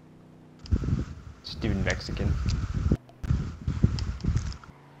 Stupid Mexican.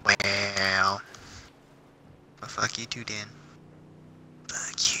 Well, fuck you too, Dan.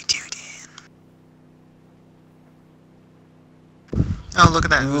 Fuck you too, Dan. Oh, look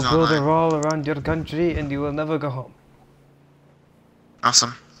at that. You will Who's build a online? wall around your country and you will never go home.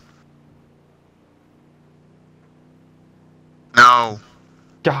 Awesome. No.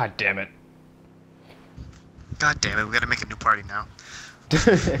 God damn it. God damn it, we gotta make a new party now.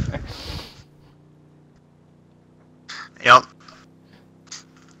 Yep.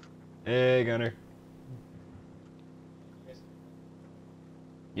 Hey, Gunner.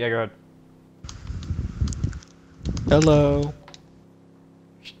 Yeah, go ahead. Hello.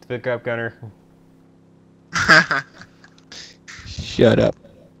 Pick up, Gunner. Shut up.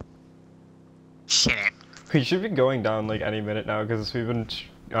 Shit. We should be going down like any minute now because we've been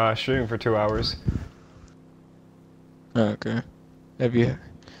streaming for 2 hours. Okay. Have you?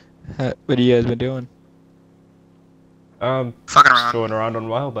 What have you guys been doing? Fucking around. Going around on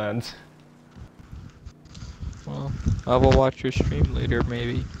Wildlands. Well, I will watch your stream later,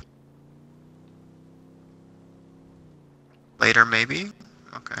 maybe. Later, maybe?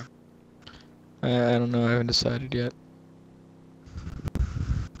 Okay. I don't know. I haven't decided yet.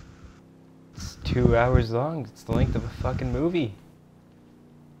 It's 2 hours long. It's the length of a fucking movie.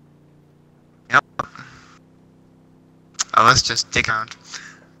 Yep. Oh, let's just dig around.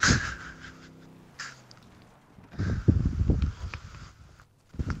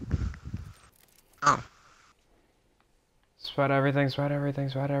 Oh. Sweat everything, sweat everything,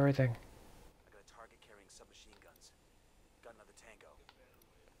 sweat everything. I got a target carrying submachine guns. Got another tango.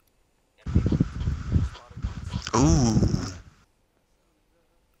 Ooh.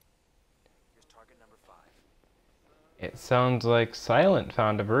 Here's target number 5. It sounds like Silent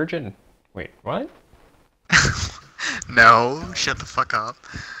found a virgin. Wait, what? No, shut the fuck up.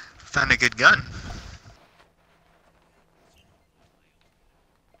 Found a good gun.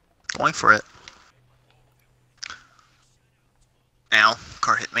 Going for it. Ow,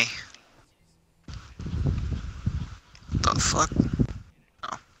 car hit me. The fuck?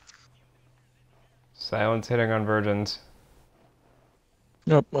 Oh. Silent's hitting on virgins.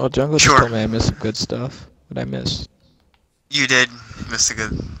 Nope. Well, Jungle Sure. just told me I missed some good stuff. What I missed? You did miss a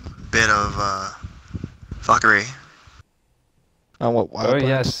good bit of, fuckery. On what? Oh Wildlands?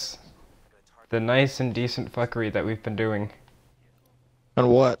 yes. The nice and decent fuckery that we've been doing. On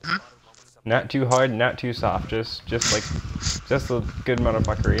what? Not too hard, not too soft. Just a good amount of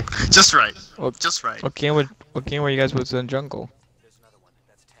fuckery. Just right. Well, Just right. What game were you guys was in Jungle? There's another one.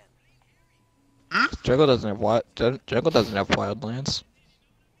 That's 10. Jungle doesn't have Jungle doesn't have Wildlands.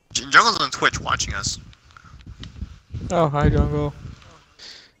 Jungle's on Twitch watching us. Oh, hi Jungle.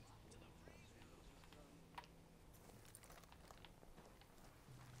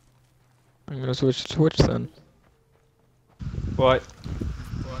 I'm gonna switch to Twitch then. What?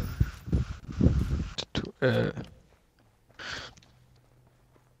 The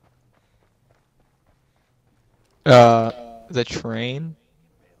train?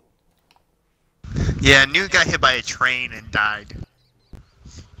 Yeah, Newt got hit by a train and died.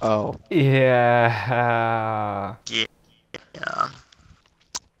 Oh. Yeah. Yeah.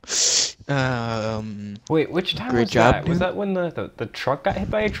 Wait, which time Great was job, that? Was dude. that when the truck got hit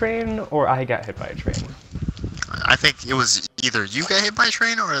by a train, or I got hit by a train? I think it was either you got hit by a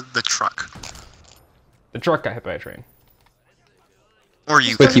train or the truck. The truck got hit by a train. Or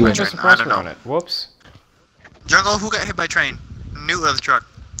you With got you hit by in a Just train. I a don't suppressor on know. it. Whoops. Jungle, who got hit by a train? Newt or the truck?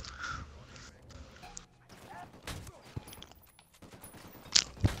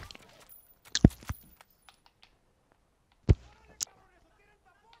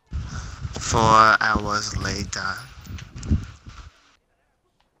 Four hours later.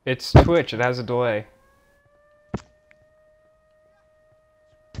 It's Twitch. It has a delay.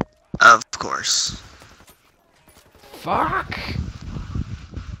 Of course. Fuck.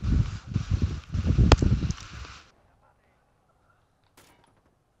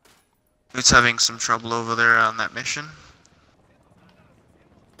 Newt's having some trouble over there on that mission.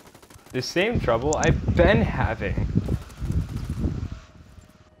 The same trouble I've been having.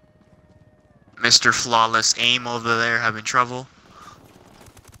 Mr. Flawless Aim over there having trouble.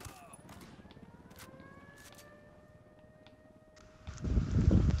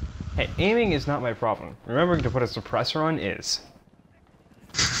 Hey, aiming is not my problem. Remembering to put a suppressor on is.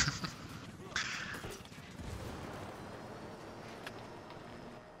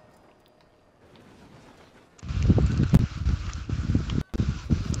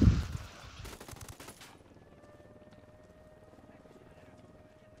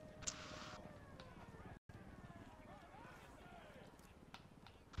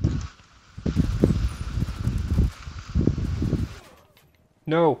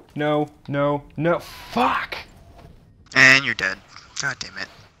 No, no, no, no. Fuck! And you're dead. God damn it.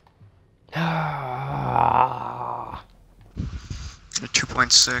 Ah. You're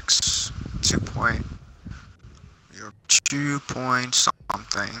 2.6. 2 point. You're 2 point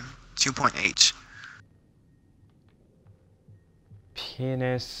something. 2.8.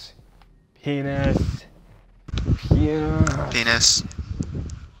 Penis. Penis. Penis. Penis.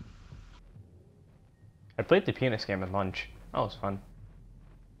 I played the penis game at lunch. That was fun.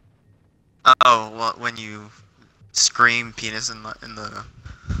 Oh, well, when you scream penis in the...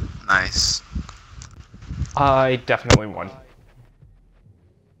 Nice. I definitely won.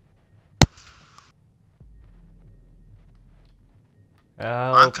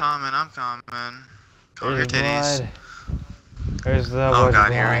 Oh, I'm coming. Cover your titties. blood. There's the Oh god,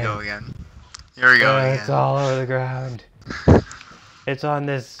 blood. here we go again. Here we go It's again. all over the ground. It's on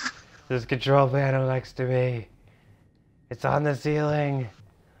this control panel next to me. It's on the ceiling.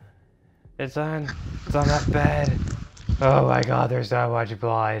 It's on that bed. Oh my god, there's so much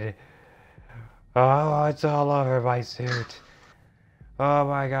blood. Oh, it's all over my suit. Oh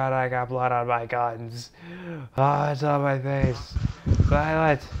my god, I got blood on my guns. Oh, it's on my face.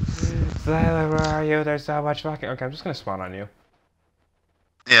 Silent! Silent, where are you? There's so much fucking... Okay, I'm just gonna spawn on you.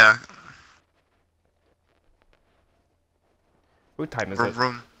 Yeah. What time is Room, it?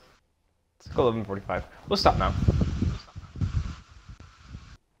 room. It's like 11:45. We'll stop now.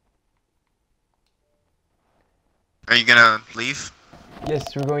 Are you gonna leave?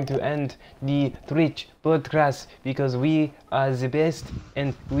 Yes, we're going to end the Twitch podcast because we are the best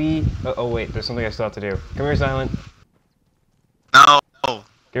and we... Oh wait, there's something I still have to do. Come here, Silent. No. Come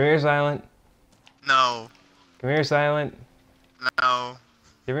here, Silent. No. Come here, Silent. No.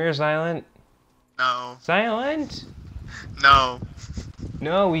 Come here, Silent. No. Silent? No.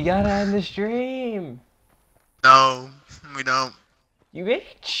 No, we gotta end the stream. No. We don't. You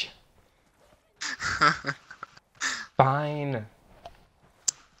bitch. Fine.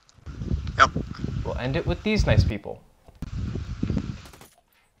 Yep. We'll end it with these nice people.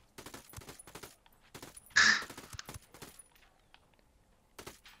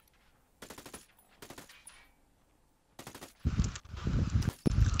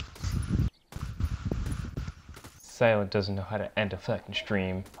 Silent doesn't know how to end a fucking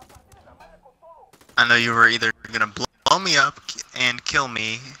stream. I know you were either gonna blow me up and kill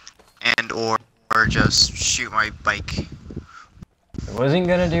me, and or just shoot my bike. I wasn't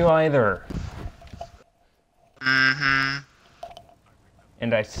gonna do either. Mm-hmm.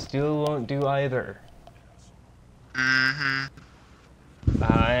 And I still won't do either. Mm-hmm.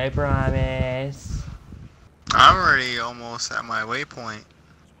 I promise. I'm already almost at my waypoint.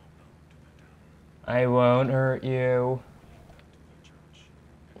 I won't hurt you.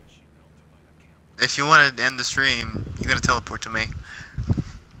 If you want to end the stream, you gotta teleport to me.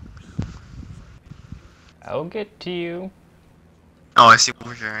 I'll get to you. Oh, I see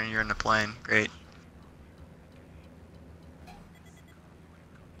where you're in. You're in the plane. Great.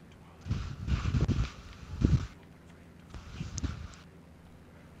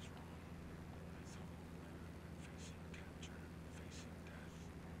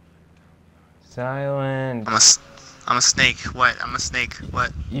 Silent. I'm a snake. What? I'm a snake.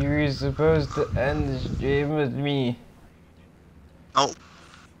 What? You're supposed to end the stream with me. Oh.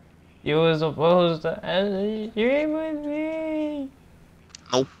 You were supposed to end the stream with me.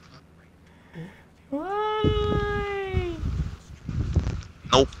 Nope. Why?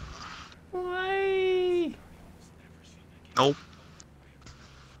 Nope. Why? Nope.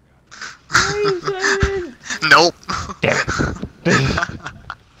 Why, Simon? Nope. Damn it.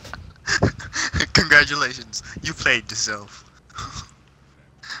 Congratulations. You played yourself.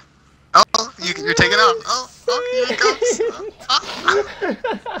 Oh, you're taking off. Oh, here it comes. Oh.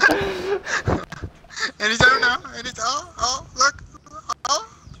 And he's out now. And it's look. Oh.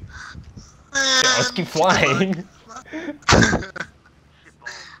 And Yeah, let's keep flying.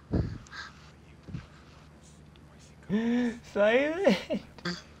 Silent.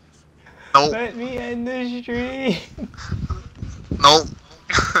 Nope. Let me end the stream. Nope.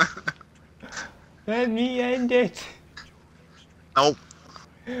 Let me end it. Nope.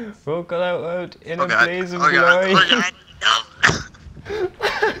 We'll go out in Oh a god. blaze of Oh god. glory. Oh god.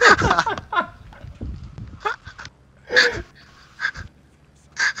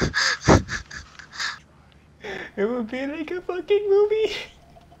 It would be like a fucking movie.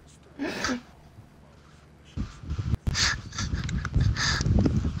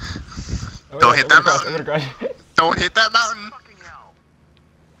 Don't hit that I'm mountain. gonna crash. Don't hit that mountain.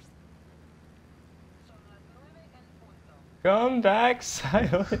 Come back,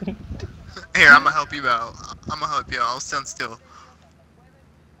 Silent. Here, I'm gonna help you out. I'll stand still.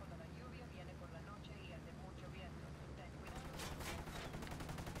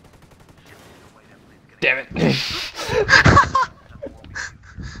 damn it.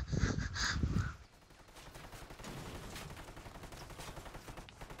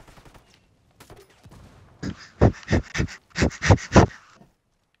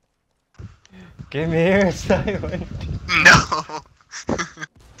 Give me here, silent. No.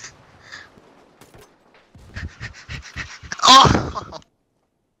 Oh!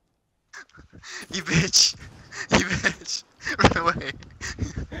 You bitch! You bitch! Run away!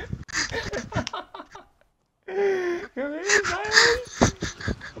 Come here, silent.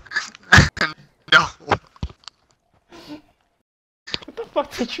 No! What the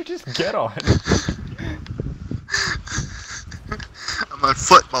fuck did you just get on? I'm on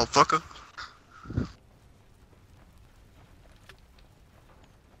foot, motherfucker.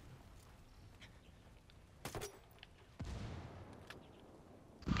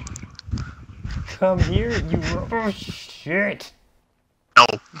 Come here, you rubber shit! No.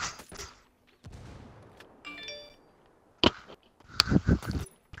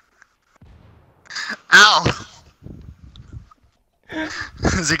 Ow!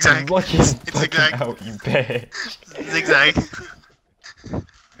 Zigzag. I'm lucky It's fucking zigzag. out, you bitch. Zigzag.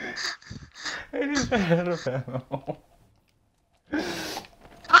 I just ran out of ammo.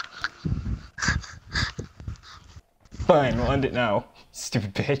 Fine, we'll end it now,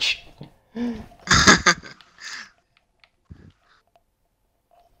 stupid bitch.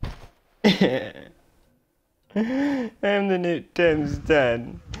 I'm the newt times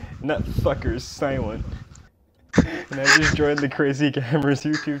 10. And that fucker's silent. And I just joined the Crazy Gamers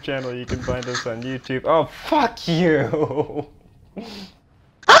YouTube channel. You can find us on YouTube. Oh, fuck you!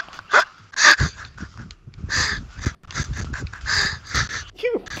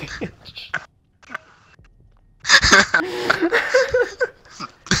 You bitch!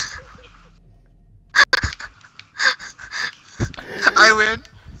 I win!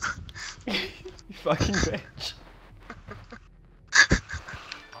 You fucking bitch.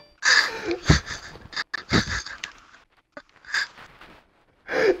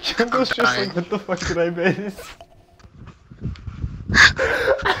 Jungle's just like, what the fuck did I miss?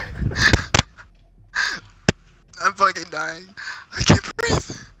 I'm fucking dying. I can't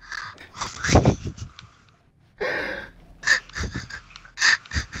breathe. Oh my.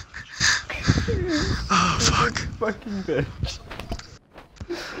 Oh fuck. Fucking bitch.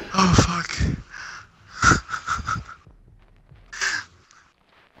 Oh fuck.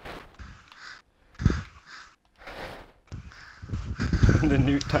 The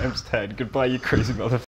newt times 10. Goodbye, you crazy motherfucker.